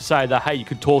head to say that, hey, you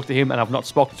could talk to him, and I've not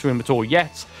spoken to him at all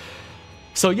yet.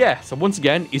 So yeah, so once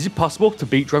again, is it possible to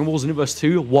beat Dragon Ball Xenoverse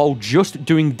 2 while just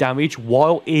doing damage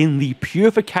while in the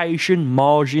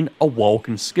Purification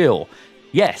Awoken Skill?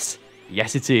 Yes.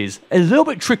 Yes, it is. A little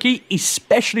bit tricky,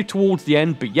 especially towards the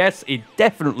end, but yes, it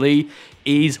definitely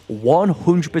is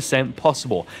 100%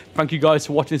 possible. Thank you guys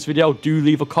for watching this video. Do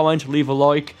leave a comment, leave a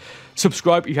like,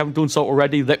 subscribe if you haven't done so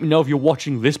already. Let me know if you're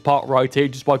watching this part right here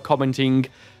just by commenting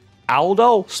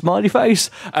Aldo, smiley face.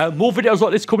 More videos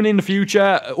like this coming in the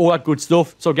future, all that good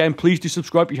stuff. So again, please do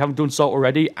subscribe if you haven't done so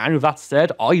already. And with that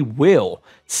said, I will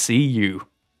see you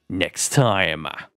next time.